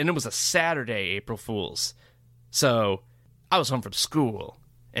 And it was a Saturday, April Fool's. So I was home from school,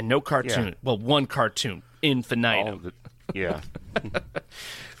 and no cartoon. Yeah. Well, one cartoon, infinitum. Yeah.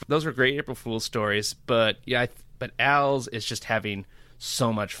 Those were great April Fool's stories, but Al's is just having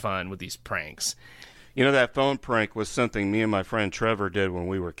so much fun with these pranks. You know, that phone prank was something me and my friend Trevor did when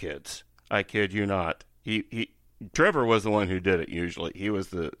we were kids. I kid you not. Trevor was the one who did it usually. He was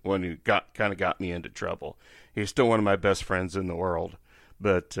the one who kind of got me into trouble. He's still one of my best friends in the world.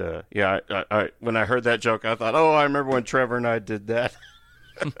 But, I when I heard that joke, I thought, oh, I remember when Trevor and I did that.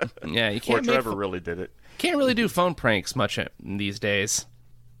 Yeah, you can't. Or Trevor really did it. Can't really do phone pranks much these days.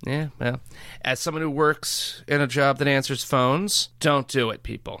 Yeah, well, as someone who works in a job that answers phones, don't do it,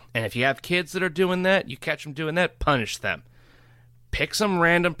 people. And if you have kids that are doing that, you catch them doing that, punish them. Pick some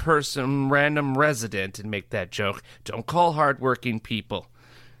random person, random resident, and make that joke. Don't call hardworking people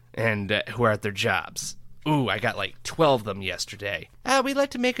and who are at their jobs. Ooh, I got like 12 of them yesterday. We'd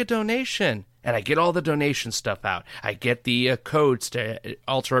like to make a donation. And I get all the donation stuff out. I get the codes to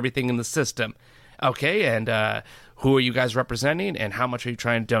alter everything in the system. Okay, and who are you guys representing, and how much are you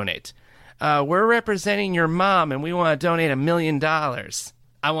trying to donate? We're representing your mom, and we want to donate $1 million.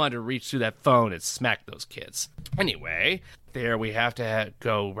 I wanted to reach through that phone and smack those kids. Anyway, there we have to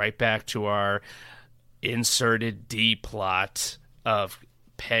go right back to our inserted D plot of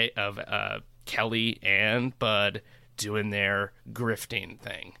Kelly and Bud doing their grifting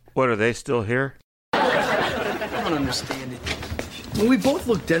thing. What, are they still here? I don't understand it. When we both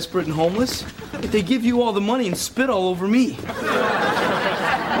look desperate and homeless, if they give you all the money and spit all over me.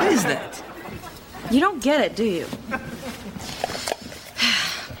 What is that? You don't get it, do you?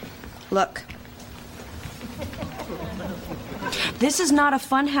 Look. This is not a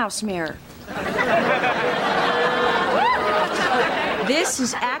funhouse mirror. This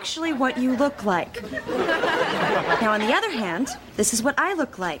is actually what you look like. Now, on the other hand, this is what I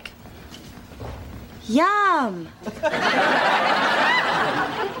look like. Yum!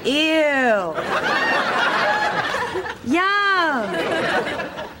 Ew! Yum!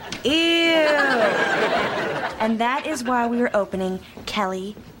 Ew! And that is why we are opening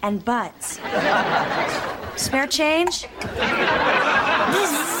Kelly and Bud's. Spare change?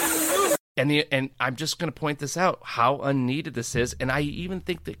 And I'm just going to point this out, how unneeded this is. And I even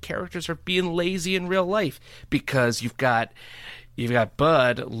think that characters are being lazy in real life, because you've got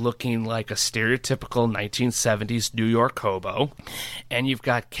Bud looking like a stereotypical 1970s New York hobo, and you've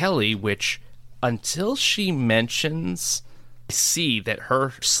got Kelly, which until she mentions, I see that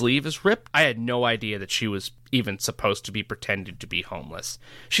her sleeve is ripped. I had no idea that she was even supposed to be pretending to be homeless.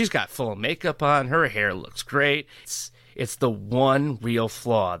 She's got full makeup on. Her hair looks great. It's the one real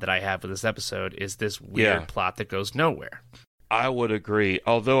flaw that I have with this episode, is this weird plot that goes nowhere. I would agree.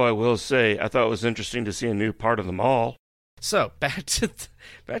 Although I will say, I thought it was interesting to see a new part of the mall. So back to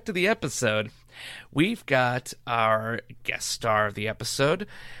the episode. We've got our guest star of the episode,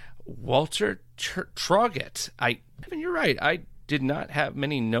 Walter Troggett. You're right. I did not have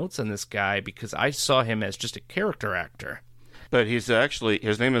many notes on this guy because I saw him as just a character actor. But his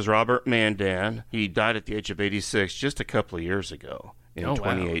name is Robert Mandan. He died at the age of 86 just a couple of years ago in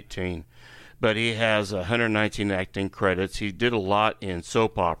 2018. Wow. But he has 119 acting credits. He did a lot in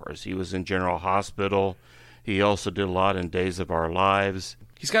soap operas. He was in General Hospital. He also did a lot in Days of Our Lives.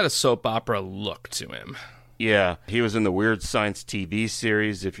 He's got a soap opera look to him. Yeah. He was in the Weird Science TV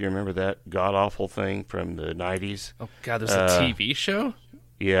series, if you remember that god-awful thing from the 90s. Oh, God, there's a TV show?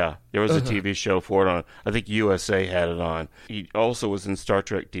 Yeah, there was a TV show for it on. I think USA had it on. He also was in Star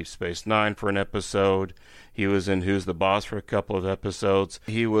Trek Deep Space Nine for an episode. He was in Who's the Boss for a couple of episodes.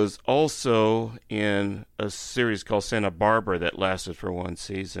 He was also in a series called Santa Barbara that lasted for one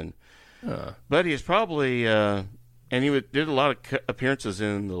season. But he's probably, and he did a lot of appearances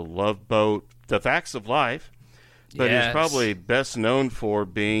in The Love Boat, The Facts of Life. But he's probably best known for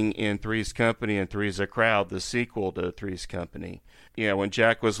being in Three's Company and Three's a Crowd, the sequel to Three's Company. Yeah, when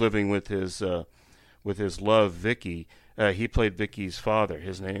Jack was living with his love, Vicky, he played Vicky's father.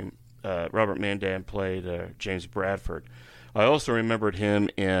 His name, Robert Mandan, played James Bradford. I also remembered him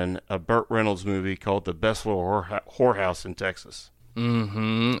in a Burt Reynolds movie called The Best Little Whorehouse in Texas.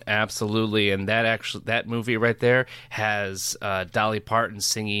 Mm-hmm, absolutely. And that movie right there has Dolly Parton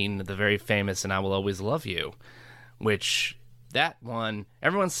singing the very famous "And I Will Always Love You," which that one,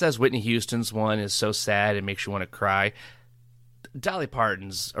 everyone says Whitney Houston's one is so sad it makes you want to cry. Dolly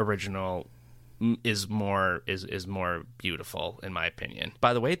Parton's original is more beautiful, in my opinion.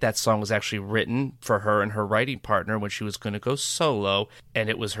 By the way, that song was actually written for her and her writing partner when she was going to go solo, and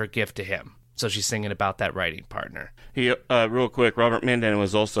it was her gift to him. So she's singing about that writing partner. He, real quick, Robert Mandan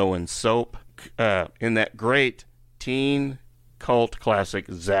was also in Soap, in that great teen cult classic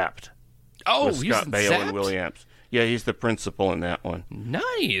Zapped. Oh, with Scott Baio and Willie Amps. Yeah, he's the principal in that one.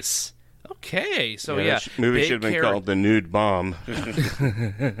 Nice. Okay, so the movie should have been called The Nude Bomb.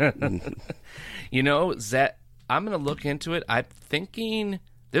 You know, I'm going to look into it. I'm thinking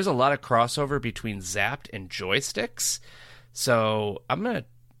there's a lot of crossover between Zapped and joysticks. So I'm gonna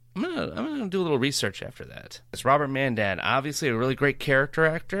do a little research after that. It's Robert Mandan, obviously a really great character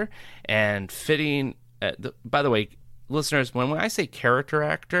actor, and fitting. By the way, listeners, when I say character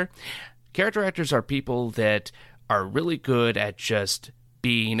actors are people that are really good at just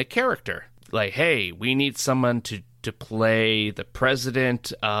being a character. Like, hey, we need someone to play the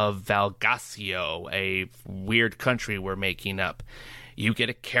president of Valgasio, a weird country we're making up. You get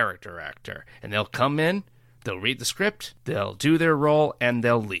a character actor, and they'll come in. They'll read the script, they'll do their role, and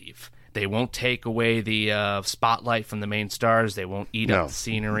they'll leave. They won't take away the spotlight from the main stars. They won't eat up the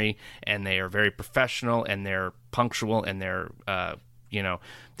scenery, and they are very professional, and they're punctual, and they're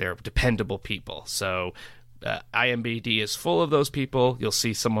dependable people. So IMDb is full of those people. You'll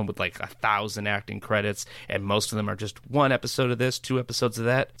see someone with like 1,000 acting credits, and most of them are just 1 episode of this, 2 episodes of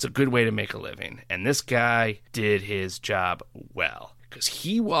that. It's a good way to make a living. And this guy did his job well, because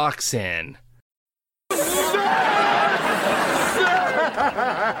he walks in...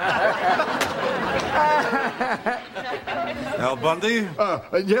 Al Bundy?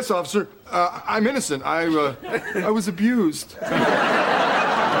 Yes, officer. I'm innocent. I was abused. No,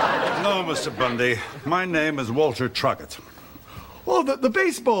 Mr. Bundy. My name is Walter Truckett. Oh, the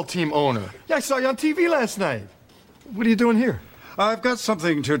baseball team owner. Yeah, I saw you on TV last night. What are you doing here? I've got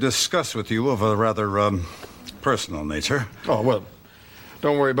something to discuss with you of a rather, personal nature. Oh, well,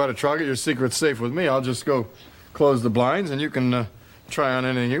 don't worry about it, Truckett. Your secret's safe with me. I'll just go close the blinds, and you can try on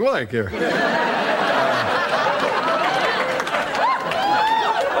anything you like here.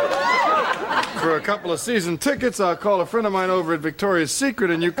 For a couple of season tickets, I'll call a friend of mine over at Victoria's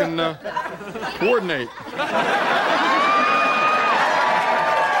Secret, and you can coordinate.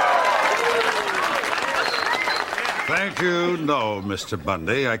 Thank you. No, Mr.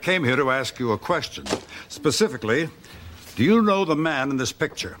 Bundy. I came here to ask you a question. Specifically, do you know the man in this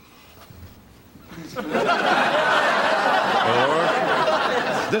picture? Or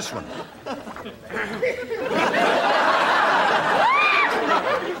this one?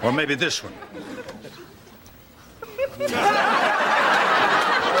 Or maybe this one?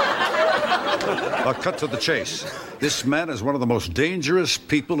 I'll cut to the chase. This man is one of the most dangerous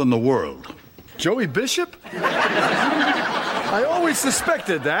people in the world. Joey Bishop? I always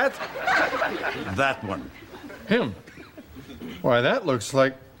suspected that. That one. Him? Why, that looks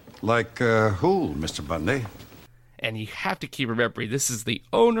like... Like, who, Mr. Bundy? And you have to keep remembering, this is the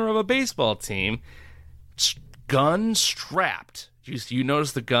owner of a baseball team, gun strapped. You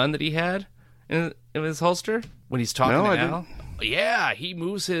notice the gun that he had in his holster when he's talking to Al? Yeah, he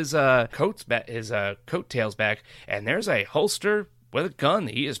moves his coattails back, and there's a holster with a gun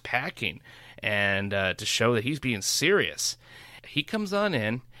that he is packing, and to show that he's being serious. He comes on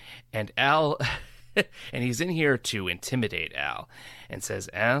in, and Al, and he's in here to intimidate Al, and says,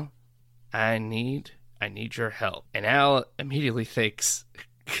 Al, I need your help. And Al immediately thinks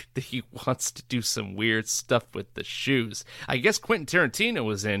that he wants to do some weird stuff with the shoes. I guess Quentin Tarantino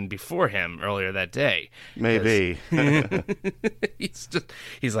was in before him earlier that day. Maybe.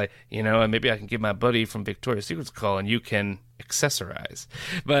 He's like, maybe I can give my buddy from Victoria's Secret a call and you can accessorize.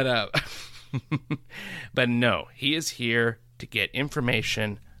 But but no, he is here to get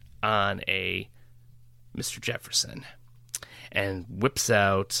information on a Mr. Jefferson, and whips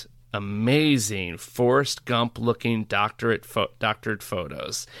out amazing Forrest Gump-looking doctored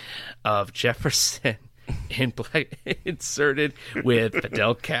photos of Jefferson inserted with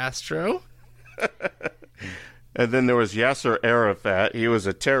Fidel Castro. And then there was Yasser Arafat. He was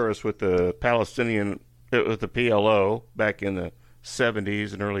a terrorist with the PLO back in the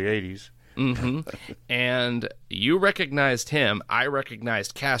 70s and early 80s. Mm-hmm. And you recognized him. I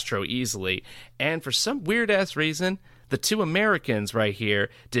recognized Castro easily. And for some weird-ass reason, the two Americans right here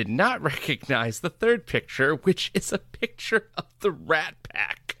did not recognize the third picture, which is a picture of the Rat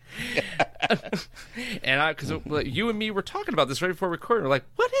Pack. And because you and me were talking about this right before recording, we're like,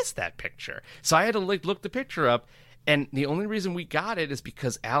 what is that picture? So I had to look the picture up, and the only reason we got it is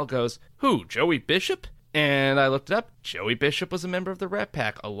because Al goes, who, Joey Bishop? And I looked it up. Joey Bishop was a member of the Rat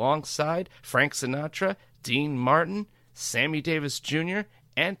Pack alongside Frank Sinatra, Dean Martin, Sammy Davis Jr.,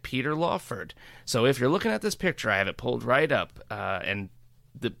 and Peter Lawford. So if you're looking at this picture, I have it pulled right up, and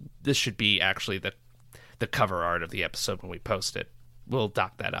this should be actually the cover art of the episode when we post it. We'll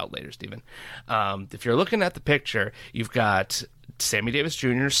dock that out later, Stephen. If you're looking at the picture, you've got Sammy Davis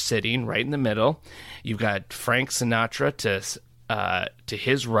Jr. sitting right in the middle. You've got Frank Sinatra to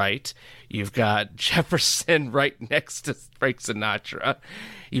his right. You've got Jefferson right next to Frank Sinatra.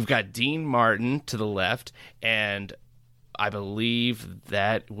 You've got Dean Martin to the left, and I believe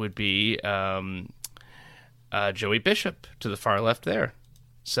that would be Joey Bishop to the far left there.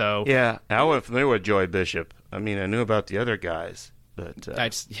 So yeah, I wasn't familiar with Joey Bishop. I mean, I knew about the other guys, but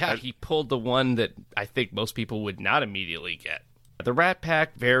he pulled the one that I think most people would not immediately get. The Rat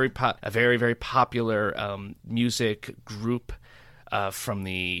Pack, a very, very popular music group from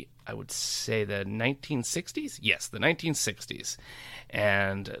the, I would say, the 1960s? Yes, the 1960s.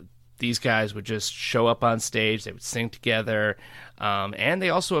 And these guys would just show up on stage, they would sing together, and they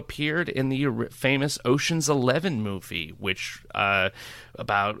also appeared in the famous Ocean's 11 movie, which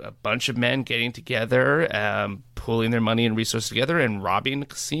about a bunch of men getting together, pooling their money and resources together, and robbing a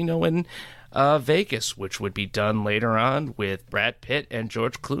casino in Vegas, which would be done later on with Brad Pitt and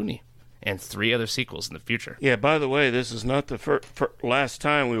George Clooney, and 3 other sequels in the future. Yeah, by the way, this is not the last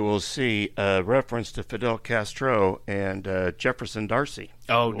time we will see a reference to Fidel Castro and Jefferson Darcy.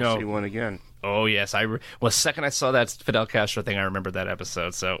 Oh, we'll see one again. Oh, yes. The second I saw that Fidel Castro thing, I remembered that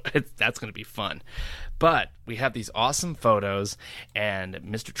episode, so that's going to be fun. But we have these awesome photos, and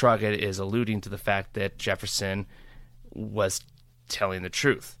Mr. Trogget is alluding to the fact that Jefferson was telling the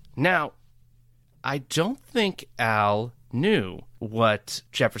truth. Now, I don't think Al knew what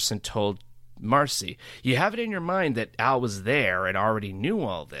Jefferson told Marcy. You have it in your mind that Al was there and already knew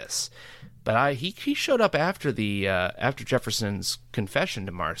all this, but he showed up after after Jefferson's confession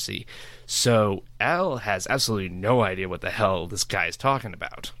to Marcy, so Al has absolutely no idea what the hell this guy is talking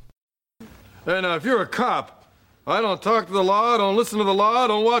about. And if you're a cop, I don't talk to the law, I don't listen to the law, I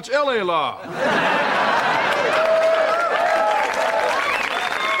don't watch L.A. Law.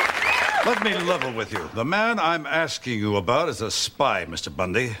 Let me level with you. The man I'm asking you about is a spy, Mr.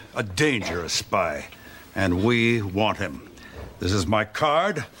 Bundy. A dangerous spy. And we want him. This is my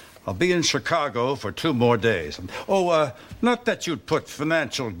card. I'll be in Chicago for 2 more days. Oh, not that you'd put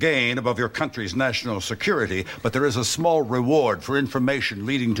financial gain above your country's national security, but there is a small reward for information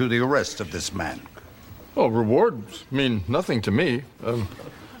leading to the arrest of this man. Well, rewards mean nothing to me.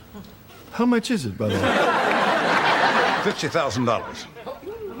 How much is it, by the way? $50,000.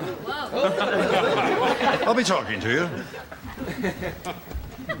 I'll be talking to you.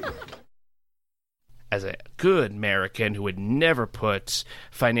 As a good American who would never put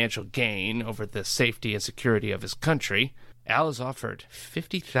financial gain over the safety and security of his country, Al is offered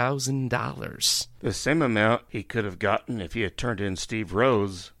 $50,000. The same amount he could have gotten if he had turned in Steve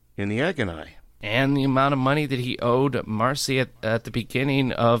Rose in The Egg and I. And the amount of money that he owed Marcy at the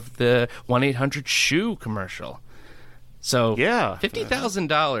beginning of the 1-800-SHOE commercial. So yeah,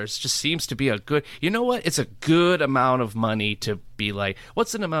 $50,000 just seems to be a good, you know what? It's a good amount of money to be like,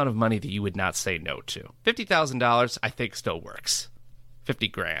 what's an amount of money that you would not say no to? $50,000, I think still works.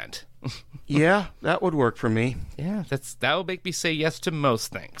 $50,000. Yeah, that would work for me. Yeah, that would make me say yes to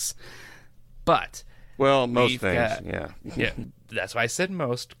most things. But well, most things, yeah. That's why I said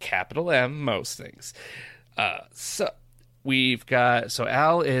most, capital M, most things. So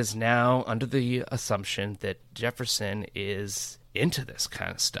Al is now under the assumption that Jefferson is into this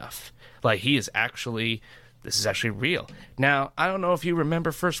kind of stuff. Like, this is actually real. Now, I don't know if you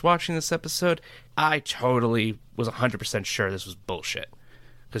remember first watching this episode, I totally was 100% sure this was bullshit.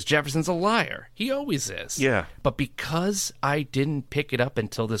 Because Jefferson's a liar. He always is. Yeah. But because I didn't pick it up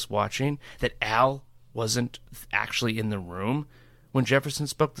until this watching, that Al wasn't actually in the room when Jefferson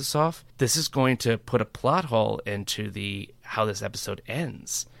spoke this off, this is going to put a plot hole into how this episode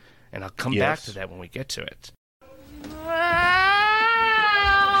ends. And I'll come back to that when we get to it.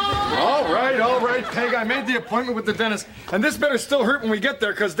 All right, Peg, I made the appointment with the dentist. And this better still hurt when we get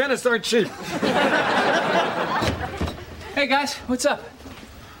there, because dentists aren't cheap. Hey, guys, what's up?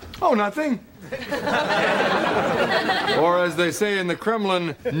 Oh, nothing. Or as they say in the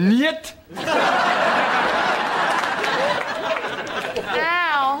Kremlin, niet.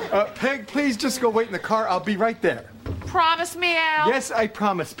 Al. Peg, please just go wait in the car. I'll be right there. Promise me, Al. Yes, I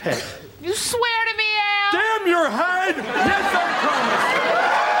promise, Peg. You swear to me, Al. Damn your hide! Yes, I promise.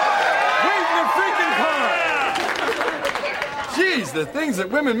 Wait in the freaking car. Jeez, the things that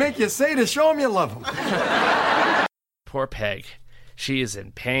women make you say to show them you love them. Poor Peg. She is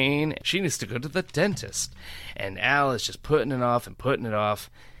in pain. She needs to go to the dentist. And Al is just putting it off and putting it off.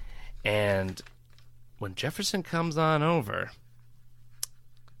 And when Jefferson comes on over,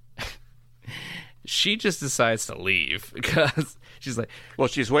 she just decides to leave because she's like, well,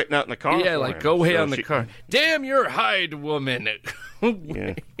 she's waiting out in the car. Yeah, like, go wait on the car. Damn your hide, woman.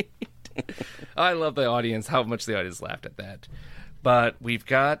 Yeah. I love the audience, how much the audience laughed at that. But we've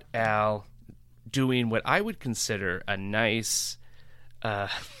got Al doing what I would consider a nice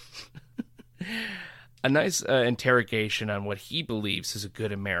interrogation on what he believes is a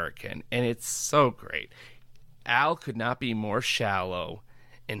good American, and it's so great. Al could not be more shallow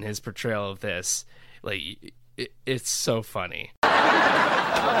in his portrayal of this. Like, It's so funny.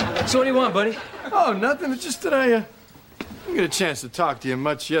 So what do you want, buddy? Oh, nothing. It's just that I didn't get a chance to talk to you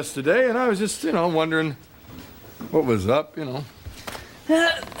much yesterday, and I was just, wondering what was up,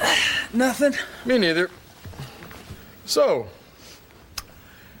 Nothing. Me neither. So,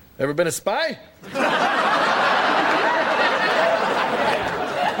 ever been a spy?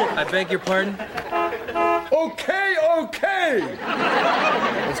 I beg your pardon? Okay.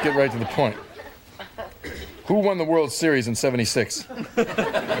 Let's get right to the point. Who won the World Series in '76?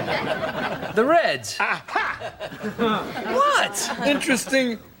 The Reds. Aha! What?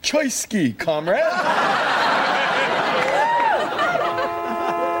 Interesting choice, comrade.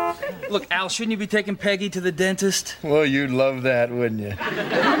 Look, Al, shouldn't you be taking Peggy to the dentist? Well, you'd love that, wouldn't you?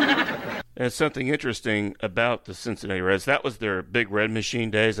 And something interesting about the Cincinnati Reds, that was their big red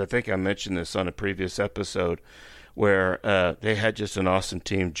machine days. I think I mentioned this on a previous episode, where they had just an awesome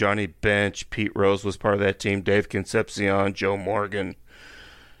team. Johnny Bench, Pete Rose was part of that team, Dave Concepcion, Joe Morgan.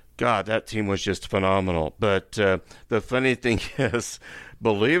 God, that team was just phenomenal. But the funny thing is,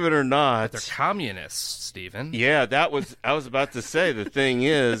 believe it or not... They're communists, Stephen. Yeah, I was about to say, the thing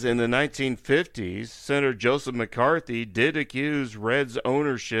is, in the 1950s, Senator Joseph McCarthy did accuse Reds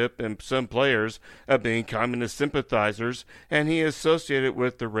ownership and some players of being communist sympathizers, and he associated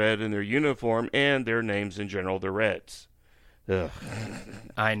with the red in their uniform and their names in general, the Reds. Ugh.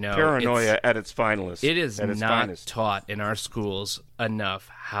 I know. Paranoia at its finest. It is not finest. taught in our schools enough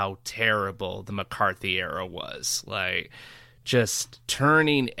how terrible the McCarthy era was. Like, just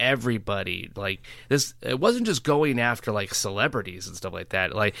turning everybody, like, this, it wasn't just going after, like, celebrities and stuff like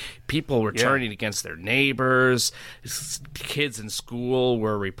that. Like, people were turning against their neighbors. Kids in school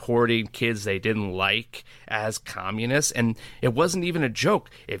were reporting kids they didn't like as communists, and it wasn't even a joke.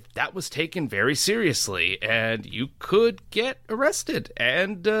 If that was taken very seriously, and you could get arrested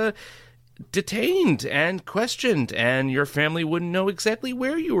and detained and questioned, and your family wouldn't know exactly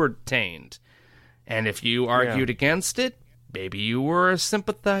where you were detained. And if you argued against it, maybe you were a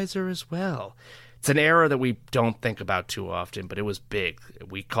sympathizer as well. It's an era that we don't think about too often, but it was big.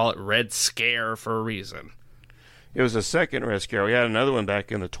 We call it Red Scare for a reason. It was a second Red Scare. We had another one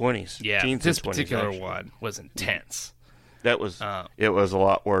back in the 20s. Yeah, teens this and 20s, particular actually. one was intense. That was, it was a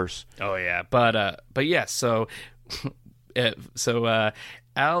lot worse. Oh, yeah. But yeah, so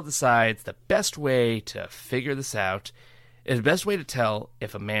Al decides the best way to figure this out is the best way to tell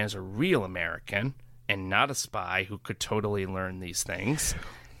if a man is a real American and not a spy who could totally learn these things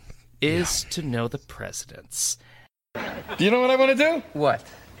is to know the presidents. Do you know what I want to do? What?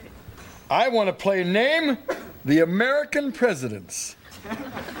 I want to play Name the American Presidents.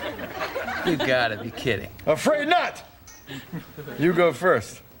 You gotta be kidding. Afraid not! You go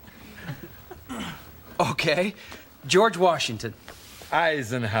first. Okay. George Washington.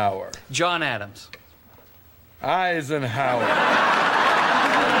 Eisenhower. John Adams. Eisenhower.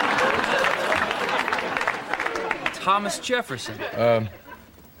 Thomas Jefferson.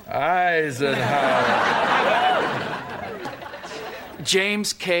 Eisenhower.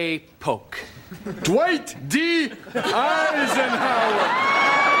 James K. Polk. Dwight D. Eisenhower.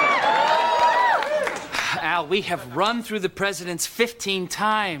 Al, we have run through the presidents 15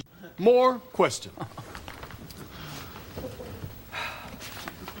 times. More question.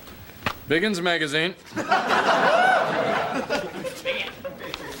 Biggins Magazine.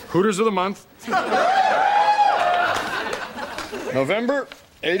 Hooters of the Month. November,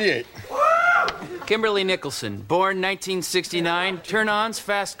 88. Kimberly Nicholson, born 1969. Turn-ons,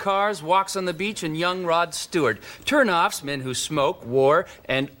 fast cars, walks on the beach, and young Rod Stewart. Turn-offs, men who smoke, war,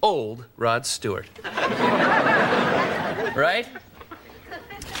 and old Rod Stewart. Right?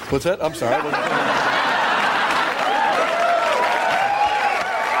 What's that? I'm sorry.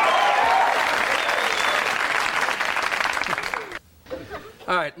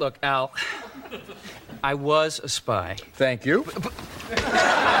 All right, look, Al. I was a spy. Thank you.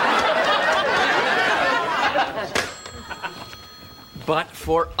 But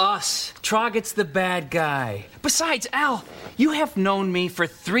for us, Troggett's the bad guy. Besides, Al, you have known me for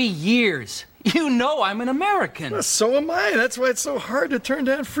 3 years. You know I'm an American. Well, so am I. That's why it's so hard to turn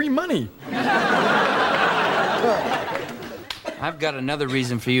down free money. I've got another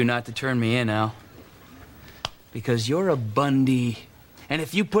reason for you not to turn me in, Al. Because you're a Bundy. And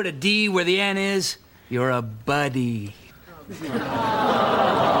if you put a D where the N is, you're a buddy.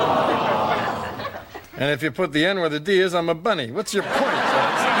 And if you put the N where the D is, I'm a bunny. What's your point?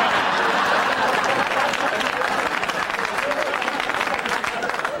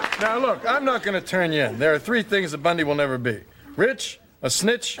 Now, look, I'm not going to turn you in. There are 3 things a Bundy will never be. Rich, a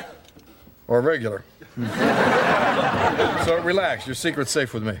snitch, or regular. So relax. Your secret's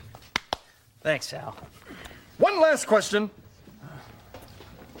safe with me. Thanks, Al. One last question.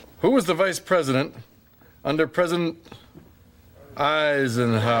 Who was the vice president under President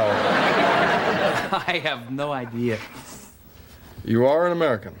Eisenhower? I have no idea. You are an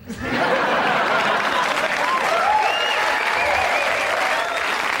American.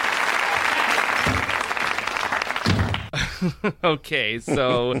 Okay,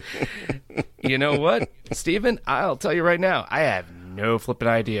 so you know what, Stephen? I'll tell you right now, I have no flippin'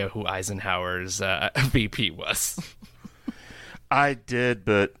 idea who Eisenhower's VP was. I did,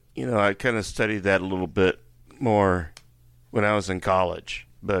 but I kind of studied that a little bit more when I was in college.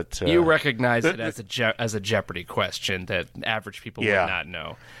 But you recognize it as a Jeopardy question that average people would not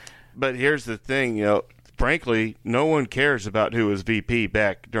know. But here's the thing, frankly, no one cares about who was VP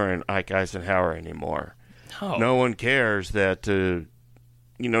back during Ike Eisenhower anymore. Oh. No one cares that, no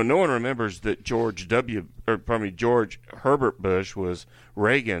one remembers that George Herbert Bush was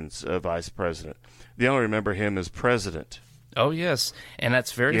Reagan's vice president. They only remember him as president. Oh, yes. And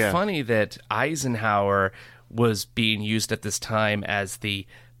that's very funny that Eisenhower was being used at this time as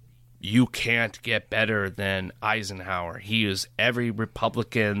you can't get better than Eisenhower. He is every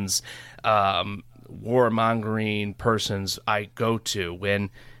Republican's warmongering person's I go to. When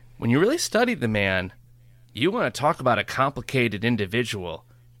you really study the man, you want to talk about a complicated individual,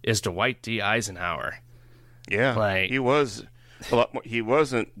 is Dwight D. Eisenhower. Yeah, he wasn't He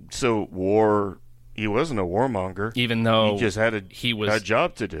wasn't a warmonger, even though he just had a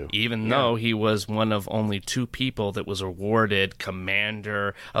job to do. Even though he was one of only 2 people that was awarded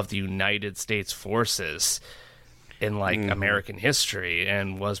Commander of the United States Forces in American history,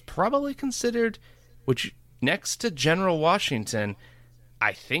 and was probably considered, which next to General Washington,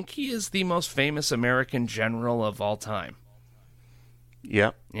 I think he is the most famous American general of all time.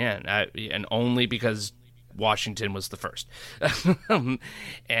 Yeah, and only because Washington was the first.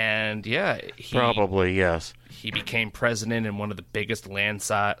 And probably yes. He became president in one of the biggest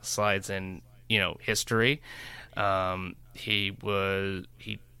landslides in history. He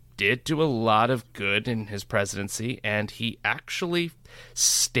did do a lot of good in his presidency, and he actually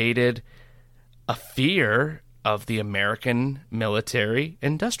stated a fear of the American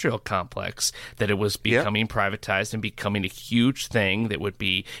military-industrial complex, that it was becoming privatized and becoming a huge thing that would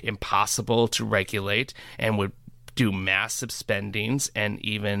be impossible to regulate and would do massive spendings and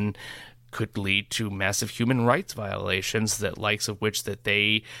even could lead to massive human rights violations, that likes of which that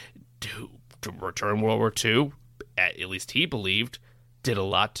they do to return World War II, at least he believed, did a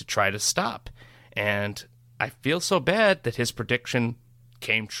lot to try to stop. And I feel so bad that his prediction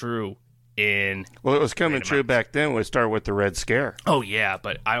came true. It was coming true back then. We started with the Red Scare. Oh yeah,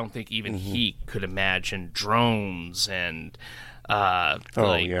 but I don't think even he could imagine drones and and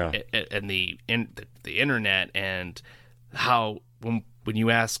the internet, and how when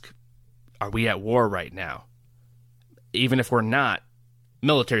you ask, are we at war right now? Even if we're not,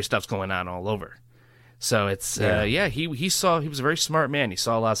 military stuff's going on all over. So it's he was a very smart man. He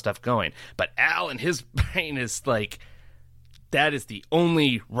saw a lot of stuff going, but Al in his brain is like, that is the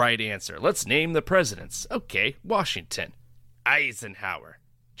only right answer. Let's name the presidents. Okay, Washington, Eisenhower,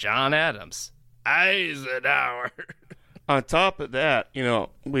 John Adams, Eisenhower. On top of that,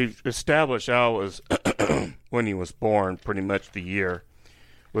 we've established Al was, when he was born, pretty much the year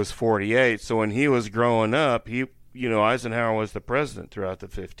was 48. So when he was growing up, Eisenhower was the president throughout the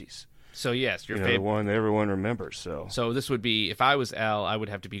 50s. So yes, your favorite, the one that everyone remembers. So this would be, if I was Al, I would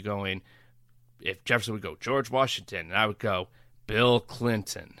have to be going, if Jefferson would go George Washington, and I would go Bill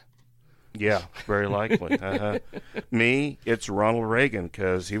Clinton. Yeah, very likely. Me, it's Ronald Reagan,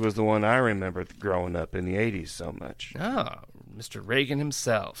 because he was the one I remember growing up in the 80s so much. Oh, Mr. Reagan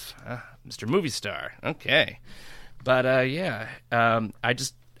himself. Mr. Movie Star. Okay. But, I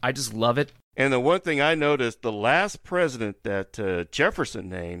just love it. And the one thing I noticed, the last president that Jefferson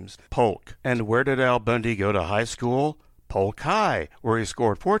names, Polk. And where did Al Bundy go to high school? Polk High, where he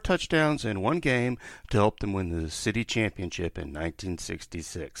scored 4 touchdowns in one game to help them win the city championship in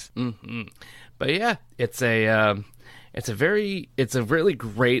 1966. Mm-hmm. But yeah, it's a really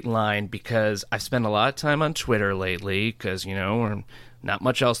great line, because I've spent a lot of time on Twitter lately, because not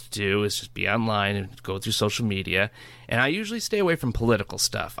much else to do is just be online and go through social media, and I usually stay away from political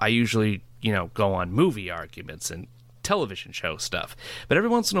stuff. I usually go on movie arguments and television show stuff, but every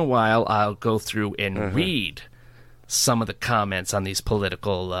once in a while I'll go through and read some of the comments on these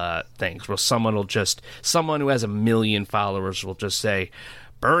political things, where someone who has 1 million followers will just say,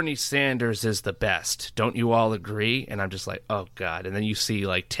 Bernie Sanders is the best. Don't you all agree? And I'm just like, oh God. And then you see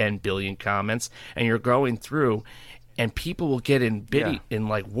 10 billion comments, and you're going through, and people will get in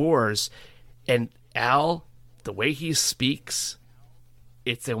wars. And Al, the way he speaks,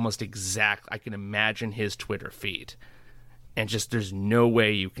 it's almost exact. I can imagine his Twitter feed. And just there's no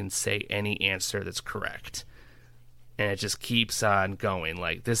way you can say any answer that's correct. And it just keeps on going.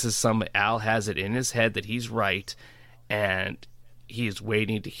 Like, this is Al has it in his head that he's right, and he's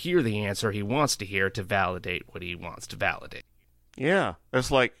waiting to hear the answer he wants to hear to validate what he wants to validate. Yeah, it's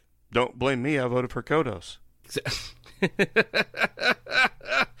like, don't blame me, I voted for Kodos.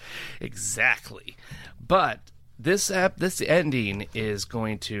 Exactly. But this ending is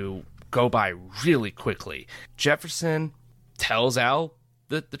going to go by really quickly. Jefferson tells Al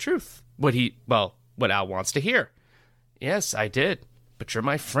the truth. What Al wants to hear. Yes, I did, but you're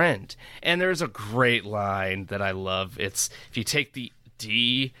my friend. And there's a great line that I love. It's, if you take the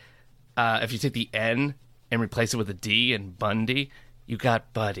N and replace it with a D in Bundy, you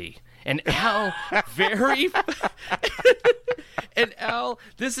got Buddy. And Al, and Al,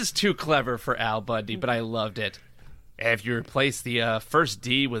 this is too clever for Al Bundy, but I loved it. If you replace the first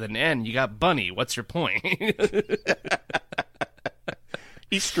D with an N, you got Bunny. What's your point?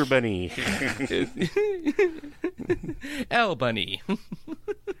 Easter Bunny. Al Bunny.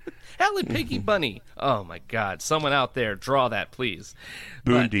 Al and Piggy Bunny. Oh my God. Someone out there, draw that, please.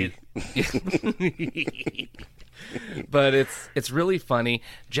 Bundy. But it's really funny.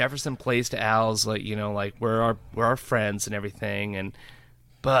 Jefferson plays to Al's like we're our friends and everything,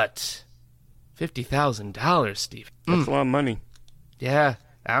 but $50,000, Steve. That's a lot of money. Yeah,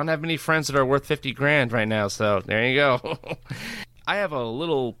 I don't have many friends that are worth $50,000 right now, so there you go. I have a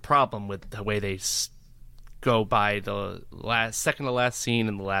little problem with the way they go by the second to last scene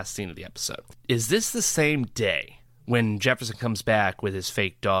and the last scene of the episode. Is this the same day when Jefferson comes back with his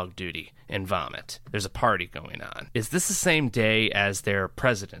fake dog duty and vomit? There's a party going on. Is this the same day as their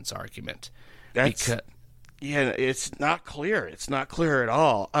president's argument? Yeah, it's not clear. It's not clear at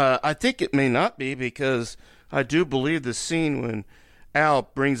all. I think it may not be, because I do believe the scene when Al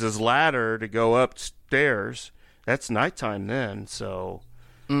brings his ladder to go upstairs, that's nighttime then, so...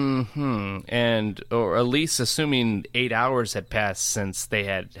 And, or at least assuming 8 hours had passed since they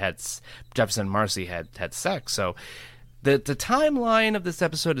had Jefferson and Marcy had sex, so... The timeline of this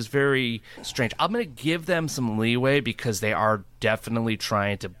episode is very strange. I'm going to give them some leeway because they are definitely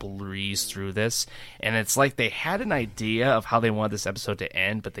trying to breeze through this. And it's like they had an idea of how they wanted this episode to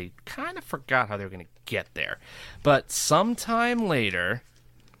end, but they kind of forgot how they were going to get there. But sometime later,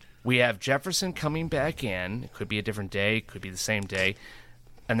 we have Jefferson coming back in. It could be a different day. It could be the same day.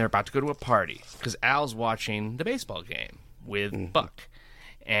 And they're about to go to a party because Al's watching the baseball game with Buck.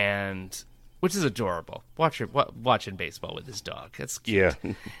 And... which is adorable. Watching baseball with his dog. That's cute.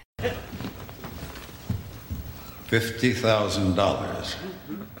 Yeah. $50,000.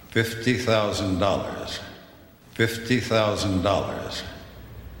 $50,000. $50,000.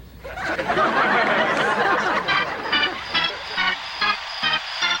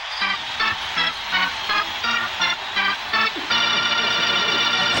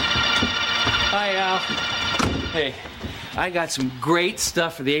 Hi, Al. Hey. I got some great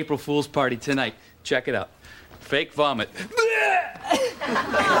stuff for the April Fool's party tonight. Check it out. Fake vomit.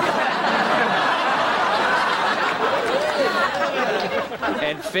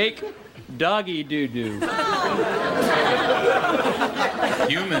 And fake doggy doo-doo.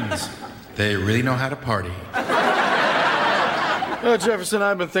 Humans, they really know how to party. Oh, Jefferson,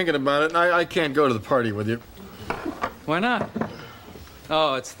 I've been thinking about it, and I can't go to the party with you. Why not?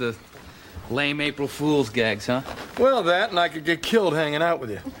 Oh, it's the lame April Fool's gags, huh? Well, that, and I could get killed hanging out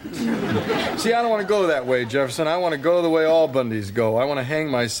with you. See, I don't want to go that way, Jefferson. I want to go the way all Bundys go. I want to hang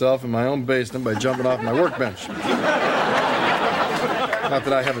myself in my own basement by jumping off my workbench. Not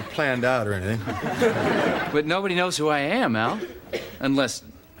that I have it planned out or anything. But nobody knows who I am, Al. Unless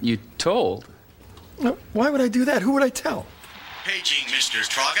you told. No, why would I do that? Who would I tell? Paging Mr.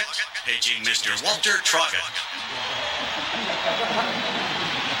 Trogget. Paging Mr. Walter Trogget.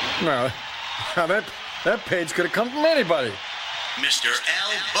 No. Now, that page could have come from anybody. Mr.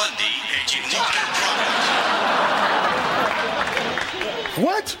 Al Bundy, paging Walter Trogget.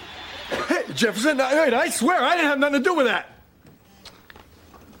 What? Hey, Jefferson, wait, I swear I didn't have nothing to do with that.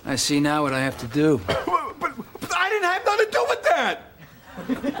 I see now what I have to do. But I didn't have nothing to do with that.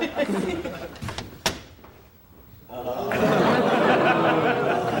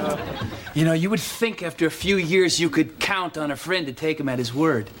 You know, you would think after a few years you could count on a friend to take him at his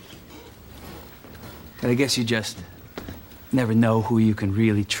word. But I guess you just never know who you can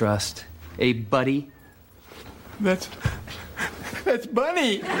really trust. Eh, buddy? That's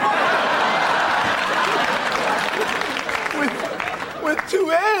Bunny. With two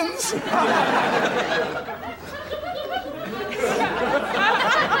ends.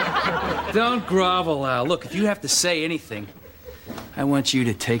 Don't grovel, Al. Look, if you have to say anything, I want you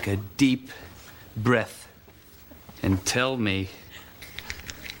to take a deep breath and tell me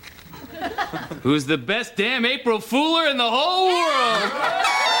who's the best damn April Fooler in the whole world.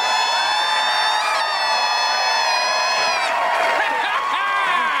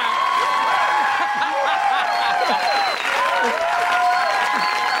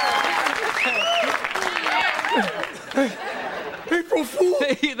 April Fool?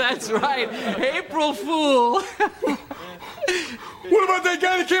 Hey, that's right. April Fool. What about that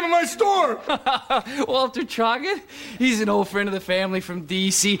guy that came in my store? Walter Troggett? He's an old friend of the family from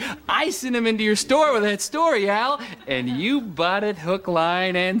D.C. I sent him into your store with that story, Al, and you bought it hook,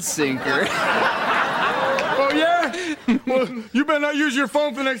 line, and sinker. Oh, yeah? Well, you better not use your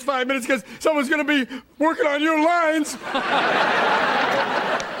phone for the next 5 minutes because someone's going to be working on your lines.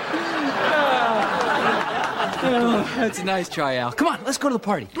 Oh, that's a nice try, Al. Come on, let's go to the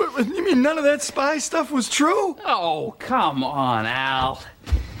party. But you mean none of that spy stuff was true? Oh, come on, Al.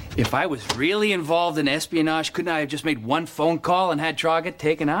 If I was really involved in espionage, couldn't I have just made one phone call and had Troggett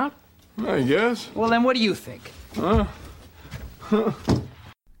taken out? I guess. Well, then what do you think?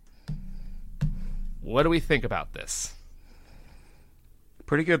 What do we think about this?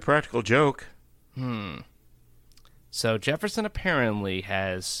 Pretty good practical joke. So Jefferson apparently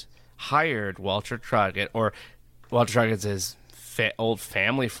has hired Walter Troggett, or Walter Troggett's his old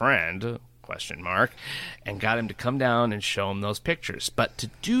family friend, question mark, and got him to come down and show him those pictures. But to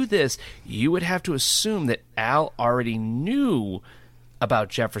do this, you would have to assume that Al already knew about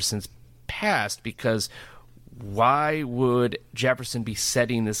Jefferson's past, because why would Jefferson be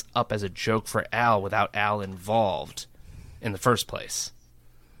setting this up as a joke for Al without Al involved in the first place?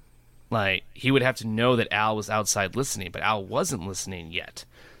 Like, he would have to know that Al was outside listening, but Al wasn't listening yet.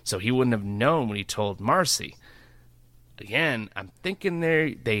 So he wouldn't have known when he told Marcy. Again, I'm thinking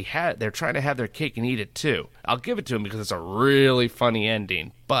they're trying to have their cake and eat it too. I'll give it to him because it's a really funny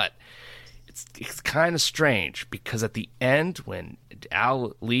ending, but it's kind of strange because at the end when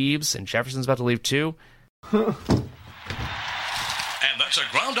Al leaves and Jefferson's about to leave too. And that's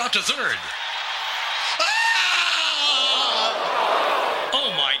a ground out to third.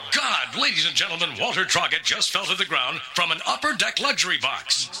 Oh my God, ladies and gentlemen, Walter Troggett just fell to the ground from an upper deck luxury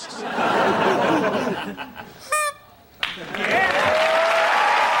box.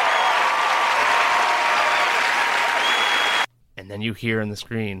 And then you hear on the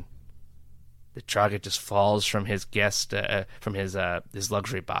screen that Troggett just falls from his from his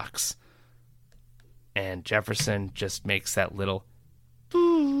luxury box, and Jefferson just makes that little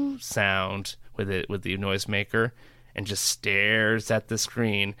boo sound with the noisemaker, and just stares at the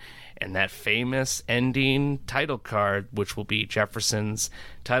screen, and that famous ending title card, which will be Jefferson's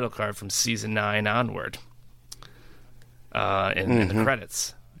title card from season 9 onward. In the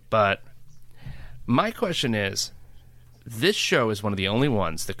credits. But my question is, this show is one of the only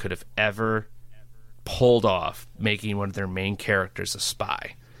ones that could have ever pulled off making one of their main characters a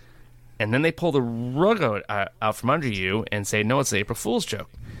spy. And then they pull the rug out from under you and say, no, it's an April Fool's joke.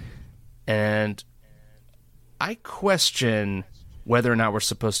 And I question whether or not we're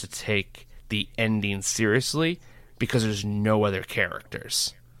supposed to take the ending seriously because there's no other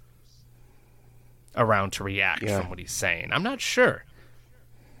characters around to react from what he's saying. I'm not sure.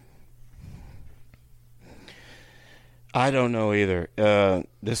 I don't know either.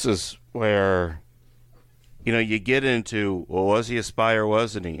 This is where, you get into, well, was he a spy or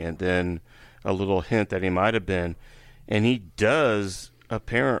wasn't he? And then a little hint that he might have been. And he does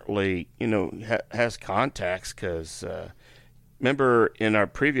apparently, has contacts because, remember in our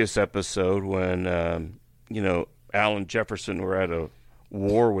previous episode when, Al and Jefferson were at a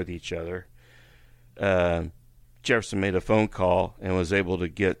war with each other, Jefferson made a phone call and was able to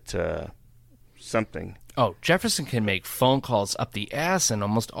get something. Oh, Jefferson can make phone calls up the ass in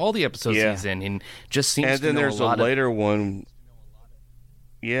almost all the episodes he's in, and just seems to know a lot. And then there's a later one.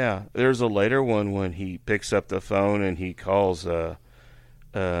 Yeah, there's a later one when he picks up the phone and he calls. Well,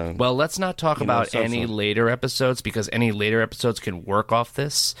 let's not talk about any later episodes because any later episodes can work off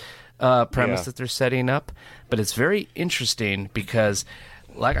this premise that they're setting up. But it's very interesting because,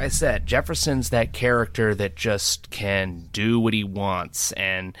 like I said, Jefferson's that character that just can do what he wants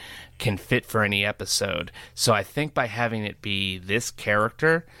and can fit for any episode. So I think by having it be this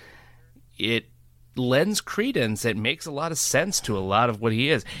character, it lends credence. It makes a lot of sense to a lot of what he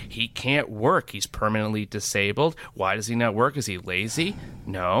is. He can't work. He's permanently disabled. Why does he not work? Is he lazy?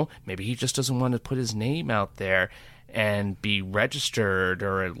 No. Maybe he just doesn't want to put his name out there and be registered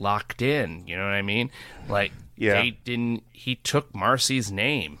or locked in. You know what I mean? Like, he took Marcy's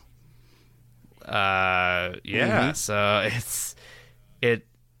name. So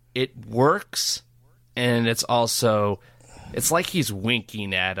it works, and it's also It's like he's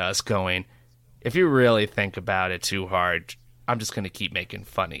winking at us going, if you really think about it too hard, I'm just going to keep making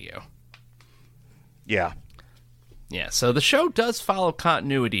fun of you. Yeah. Yeah, so the show does follow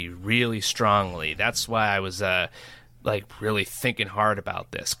continuity really strongly. That's why I was really thinking hard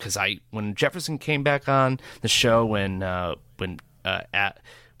about this, because when Jefferson came back on the show, when Al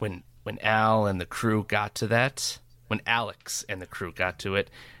and the crew got to that, when Alex and the crew got to it,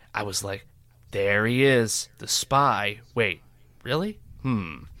 I was like, there he is, the spy. Wait, really?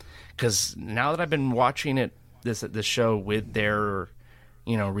 Because now that I've been watching this show with their,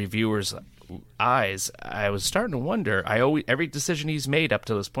 reviewers' eyes, I was starting to wonder. Every decision he's made up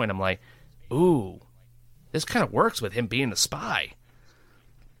to this point, I'm like, ooh, this kind of works with him being a spy.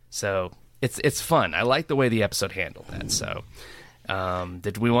 So it's fun. I like the way the episode handled that. So,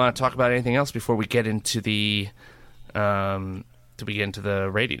 did we want to talk about anything else before we get into the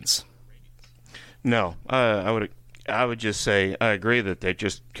ratings? No, I would just say I agree that they're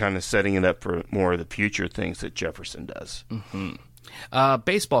just kind of setting it up for more of the future things that Jefferson does. Mm-hmm.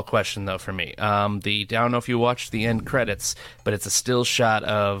 Baseball question, though, for me. I don't know if you watched the end credits, but it's a still shot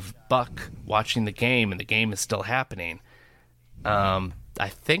of Buck watching the game, and the game is still happening. I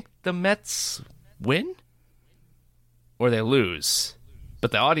think the Mets win or they lose,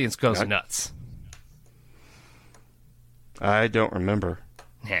 but the audience goes nuts. I don't remember.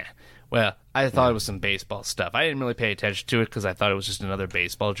 Yeah. Well, I thought it was some baseball stuff. I didn't really pay attention to it because I thought it was just another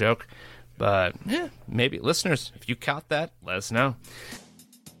baseball joke. But, yeah, maybe. Listeners, if you caught that, let us know.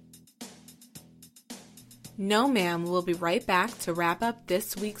 No Ma'am will be right back to wrap up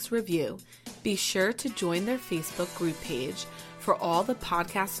this week's review. Be sure to join their Facebook group page for all the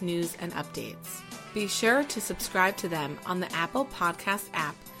podcast news and updates. Be sure to subscribe to them on the Apple Podcast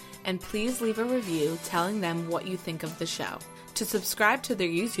app, and please leave a review telling them what you think of the show. To subscribe to their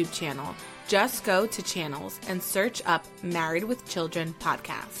YouTube channel, just go to channels and search up Married with Children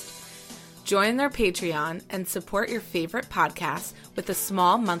podcast. Join their Patreon and support your favorite podcast with a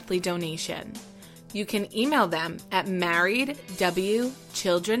small monthly donation. You can email them at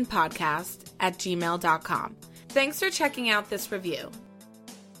marriedwchildrenpodcast@gmail.com. Thanks for checking out this review.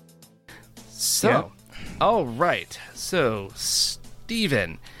 So, all right. So,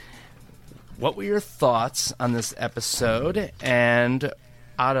 Steven, what were your thoughts on this episode? And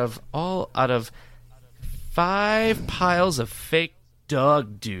out of 5 piles of fake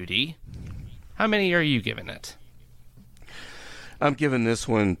dog duty, how many are you giving it? I'm giving this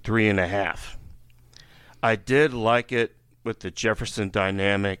one 3.5. I did like it with the Jefferson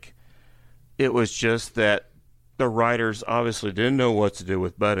dynamic. It was just that the writers obviously didn't know what to do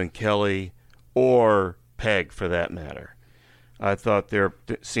with Bud and Kelly, or Peg for that matter. I thought their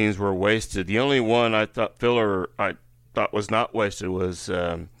scenes were wasted. The only one I thought was not wasted was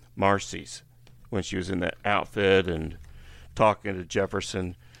Marcy's, when she was in that outfit and talking to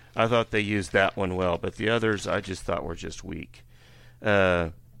Jefferson. I thought they used that one well, but the others I just thought were just weak.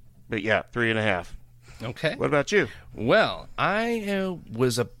 But yeah, 3.5. Okay. What about you? Well, I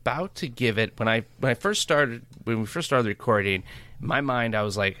was about to give it when we first started recording. In my mind, I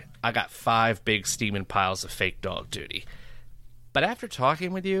was like, I got 5 big steaming piles of fake dog duty. But after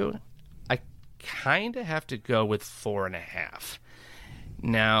talking with you, I kind of have to go with 4.5.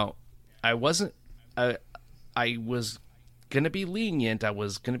 Now, I was going to be lenient. I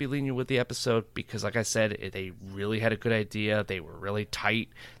was going to be lenient with the episode because, like I said, they really had a good idea. They were really tight.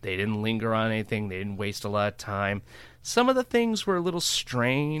 They didn't linger on anything. They didn't waste a lot of time. Some of the things were a little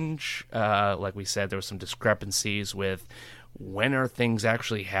strange. Like we said, there were some discrepancies with when are things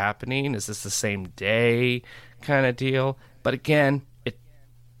actually happening? Is this the same day kind of deal? But again, it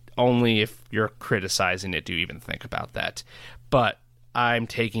only if you're criticizing it do you even think about that. But I'm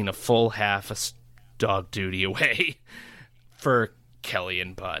taking a full half of dog duty away for Kelly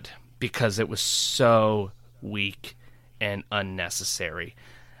and Bud because it was so weak and unnecessary.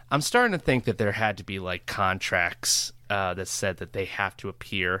 I'm starting to think that there had to be like contracts that said that they have to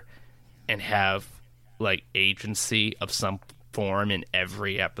appear and have like agency of some form in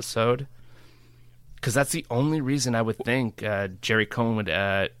every episode. Because that's the only reason I would think Jerry Cohen would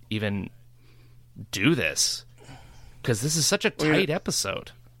even do this. Because this is such a tight episode.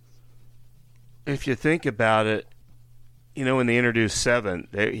 If you think about it, when they introduced Seven,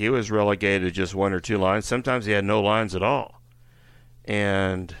 he was relegated to just 1 or 2 lines. Sometimes he had no lines at all.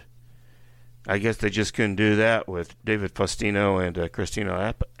 And I guess they just couldn't do that with David Faustino and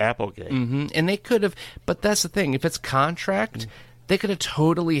Christina Applegate. Mm-hmm. And they could have, but that's the thing. If it's contract, they could have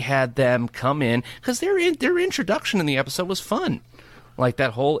totally had them come in because their introduction in the episode was fun. Like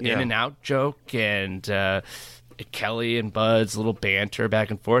that whole in and out joke and Kelly and Bud's little banter back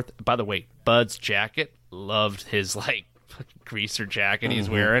and forth. By the way, Bud's jacket, loved his like greaser jacket he's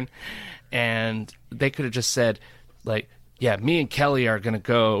wearing. And they could have just said, like, yeah, me and Kelly are going to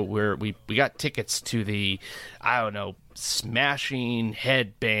go where we got tickets to the, I don't know, smashing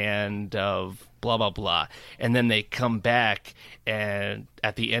headband of blah, blah, blah. And then they come back, and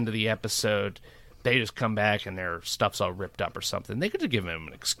at the end of the episode, they just come back and their stuff's all ripped up or something. They could have given him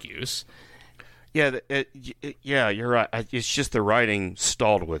an excuse. Yeah, yeah, you're right. It's just the writing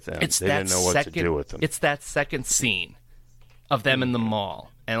stalled with them. They didn't know what to do with them. It's that second scene of them in the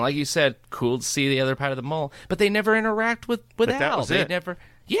mall. And like you said, cool to see the other part of the mall, but they never interact with Al. That was it.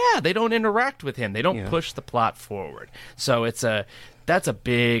 They don't interact with him. They don't push the plot forward. So that's a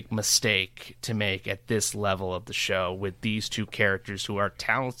big mistake to make at this level of the show with these two characters who are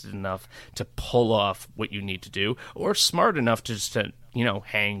talented enough to pull off what you need to do, or smart enough to just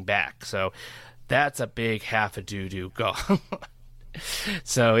hang back. So that's a big half a doo-doo go.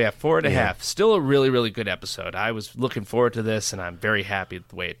 So, 4.5. Still a really, really good episode. I was looking forward to this, and I'm very happy with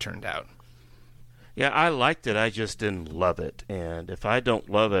the way it turned out. Yeah, I liked it. I just didn't love it. And if I don't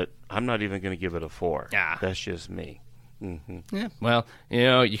love it, I'm not even going to give it a 4. Yeah. That's just me. Mm-hmm. Yeah, well,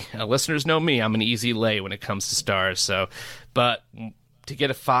 listeners know me. I'm an easy lay when it comes to stars. So, but to get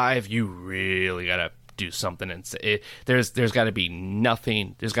a 5, you really got to do something. And there's got to be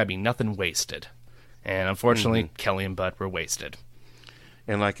nothing. There's got to be nothing wasted. And unfortunately, Kelly and Bud were wasted.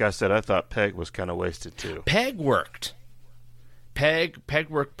 And like I said, I thought Peg was kind of wasted too. Peg worked. Peg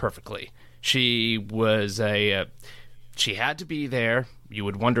worked perfectly. She was she had to be there. You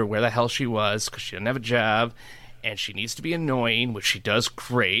would wonder where the hell she was because she didn't have a job, and she needs to be annoying, which she does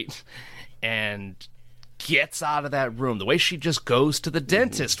great, and gets out of that room. The way she just goes to the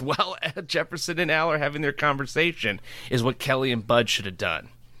dentist while Jefferson and Al are having their conversation is what Kelly and Bud should have done.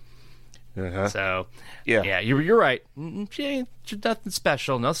 So, you're right. She nothing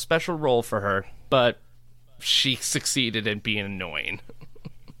special, no special role for her, but she succeeded in being annoying.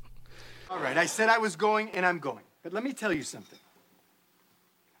 All right, I said I was going, and I'm going. But let me tell you something.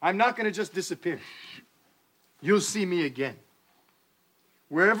 I'm not going to just disappear. You'll see me again.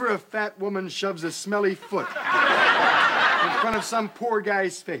 Wherever a fat woman shoves a smelly foot in front of some poor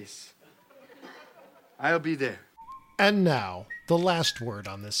guy's face, I'll be there. And now, the last word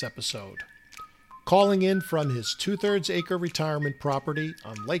on this episode. Calling in from his 2/3 acre retirement property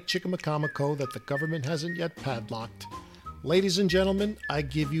on Lake Chickamaucomico that the government hasn't yet padlocked. Ladies and gentlemen, I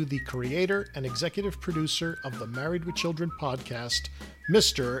give you the creator and executive producer of the Married with Children podcast,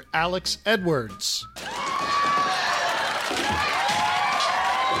 Mr. Alex Edwards.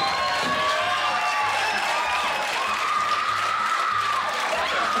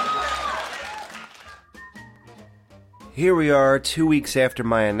 Here we are 2 weeks after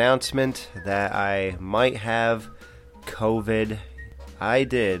my announcement that I might have COVID. I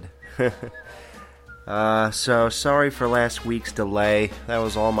did. So sorry for last week's delay. That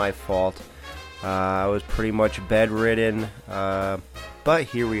was all my fault. I was pretty much bedridden. But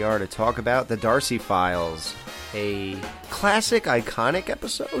here we are to talk about the Darcy Files. A classic, iconic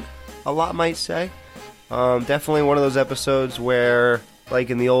episode, a lot might say. Definitely one of those episodes where, like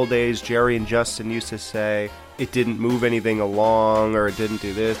in the old days, Jerry and Justin used to say, it didn't move anything along, or it didn't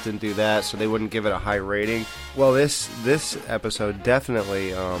do this, didn't do that, so they wouldn't give it a high rating. Well, this episode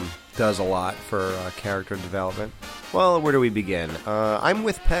definitely does a lot for character development. Well, where do we begin? I'm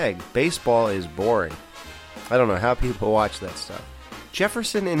with Peg. Baseball is boring. I don't know how people watch that stuff.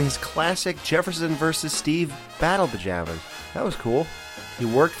 Jefferson in his classic Jefferson versus Steve battle pajamas. That was cool. He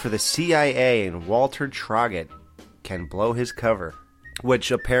worked for the CIA, and Walter Troggett can blow his cover,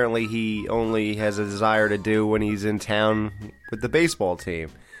 which apparently he only has a desire to do when he's in town with the baseball team.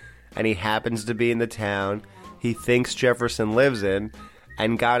 And he happens to be in the town he thinks Jefferson lives in,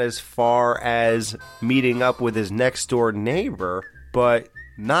 and got as far as meeting up with his next-door neighbor, but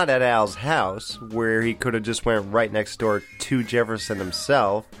not at Al's house, where he could have just went right next door to Jefferson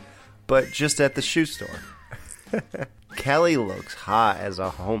himself, but just at the shoe store. Kelly looks hot as a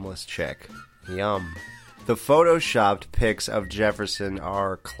homeless chick. Yum. The photoshopped pics of Jefferson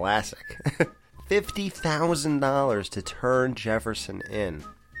are classic. $50,000 to turn Jefferson in.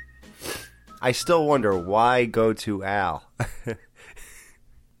 I still wonder why go to Al.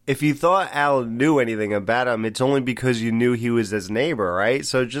 If you thought Al knew anything about him, it's only because you knew he was his neighbor, right?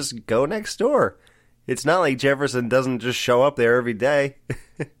 So just go next door. It's not like Jefferson doesn't just show up there every day.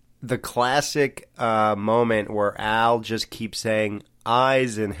 The classic moment where Al just keeps saying,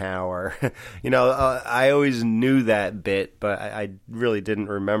 Eisenhower. I always knew that bit, but I really didn't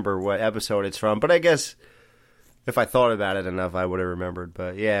remember what episode it's from. But I guess if I thought about it enough, I would have remembered.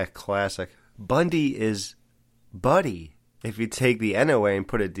 But yeah, classic. Bundy is Buddy, if you take the N away and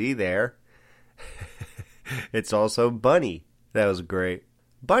put a D there. It's also Bunny. That was great.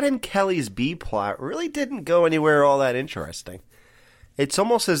 Bud and Kelly's B-plot really didn't go anywhere all that interesting. It's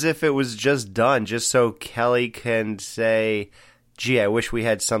almost as if it was just done just so Kelly can say, gee, I wish we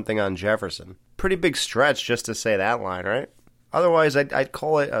had something on Jefferson. Pretty big stretch just to say that line, right? Otherwise, I'd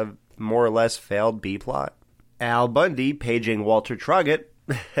call it a more or less failed B-plot. Al Bundy paging Walter Truggett.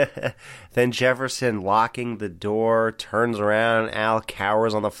 Then Jefferson locking the door, turns around, Al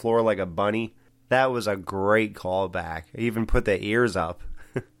cowers on the floor like a bunny. That was a great callback. I even put the ears up.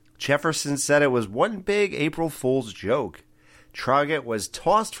 Jefferson said it was one big April Fool's joke. Truggett was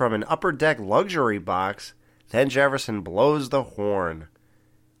tossed from an upper deck luxury box. Then Jefferson blows the horn.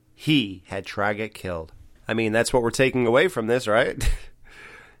 He had Truggett killed. I mean, that's what we're taking away from this, right?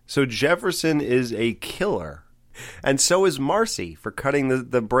 So Jefferson is a killer. And so is Marcy for cutting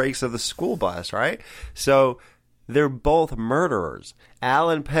the brakes of the school bus, right? So they're both murderers. Al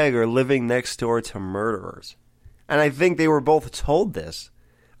and Peg are living next door to murderers. And I think they were both told this.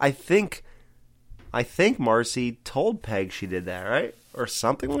 I think Marcy told Peg she did that, right? Or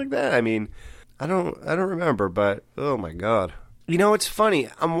something like that. I mean, I don't remember, but oh my God. You know, it's funny.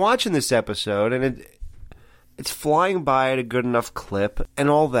 I'm watching this episode and it's flying by at a good enough clip and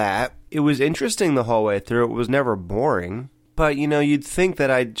all that. It was interesting the whole way through. It was never boring. But, you know, you'd think that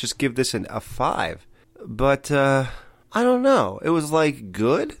I'd just give this a 5. But, I don't know. It was, like,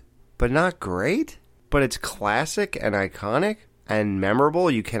 good, but not great. But it's classic and iconic and memorable.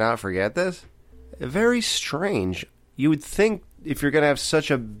 You cannot forget this. Very strange. You would think if you're going to have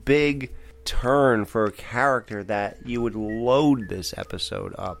such a big turn for a character that you would load this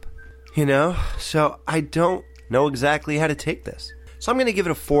episode up. You know? So I don't know exactly how to take this. So I'm going to give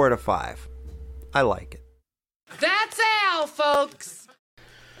it a 4 out of 5. I like it. That's Al, folks.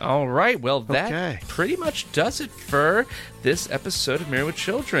 All right, well, that pretty much does it for this episode of Married with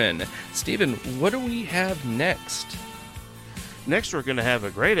Children. Stephen, what do we have next? Next, we're going to have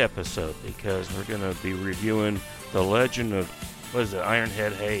a great episode because we're going to be reviewing The Legend of,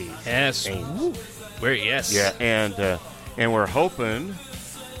 Ironhead Hayes. Yes. Yes. Yeah, and we're hoping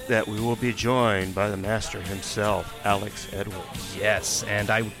that we will be joined by the master himself, Alex Edwards. Yes, and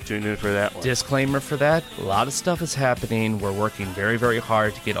I tune in for that one. Disclaimer for that, a lot of stuff is happening. We're working very, very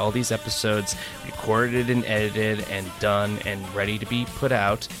hard to get all these episodes recorded and edited and done and ready to be put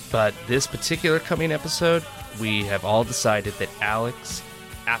out. But this particular coming episode, we have all decided that Alex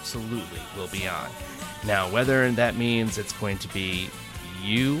absolutely will be on. Now, whether that means it's going to be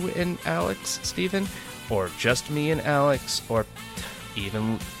you and Alex, Stephen, or just me and Alex, or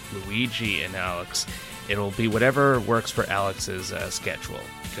even Luigi and Alex, it'll be whatever works for Alex's schedule,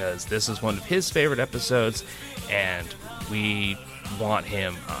 because this is one of his favorite episodes and we want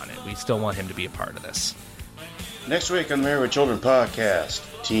him on it. We still want him to be a part of this. Next week on the Married with Children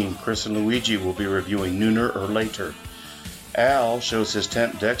podcast, Team Chris and Luigi will be reviewing Nooner or Later. Al shows his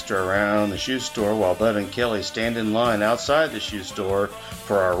temp Dexter around the shoe store while Bud and Kelly stand in line outside the shoe store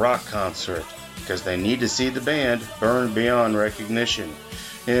for our rock concert, because they need to see the band burn beyond recognition.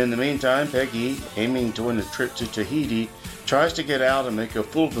 In the meantime, Peggy, aiming to win a trip to Tahiti, tries to get Al to make a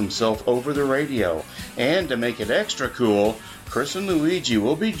fool of himself over the radio. And to make it extra cool, Chris and Luigi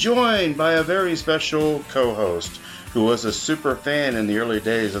will be joined by a very special co-host who was a super fan in the early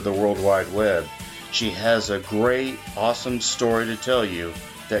days of the World Wide Web. She has a great, awesome story to tell you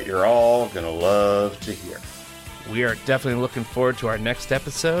that you're all going to love to hear. We are definitely looking forward to our next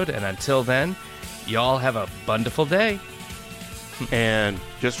episode, and until then, y'all have a wonderful day. And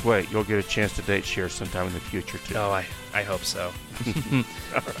just wait, you'll get a chance to date Cher sometime in the future, too. Oh, I hope so.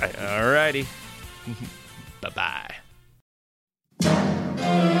 All right. All righty. Bye-bye.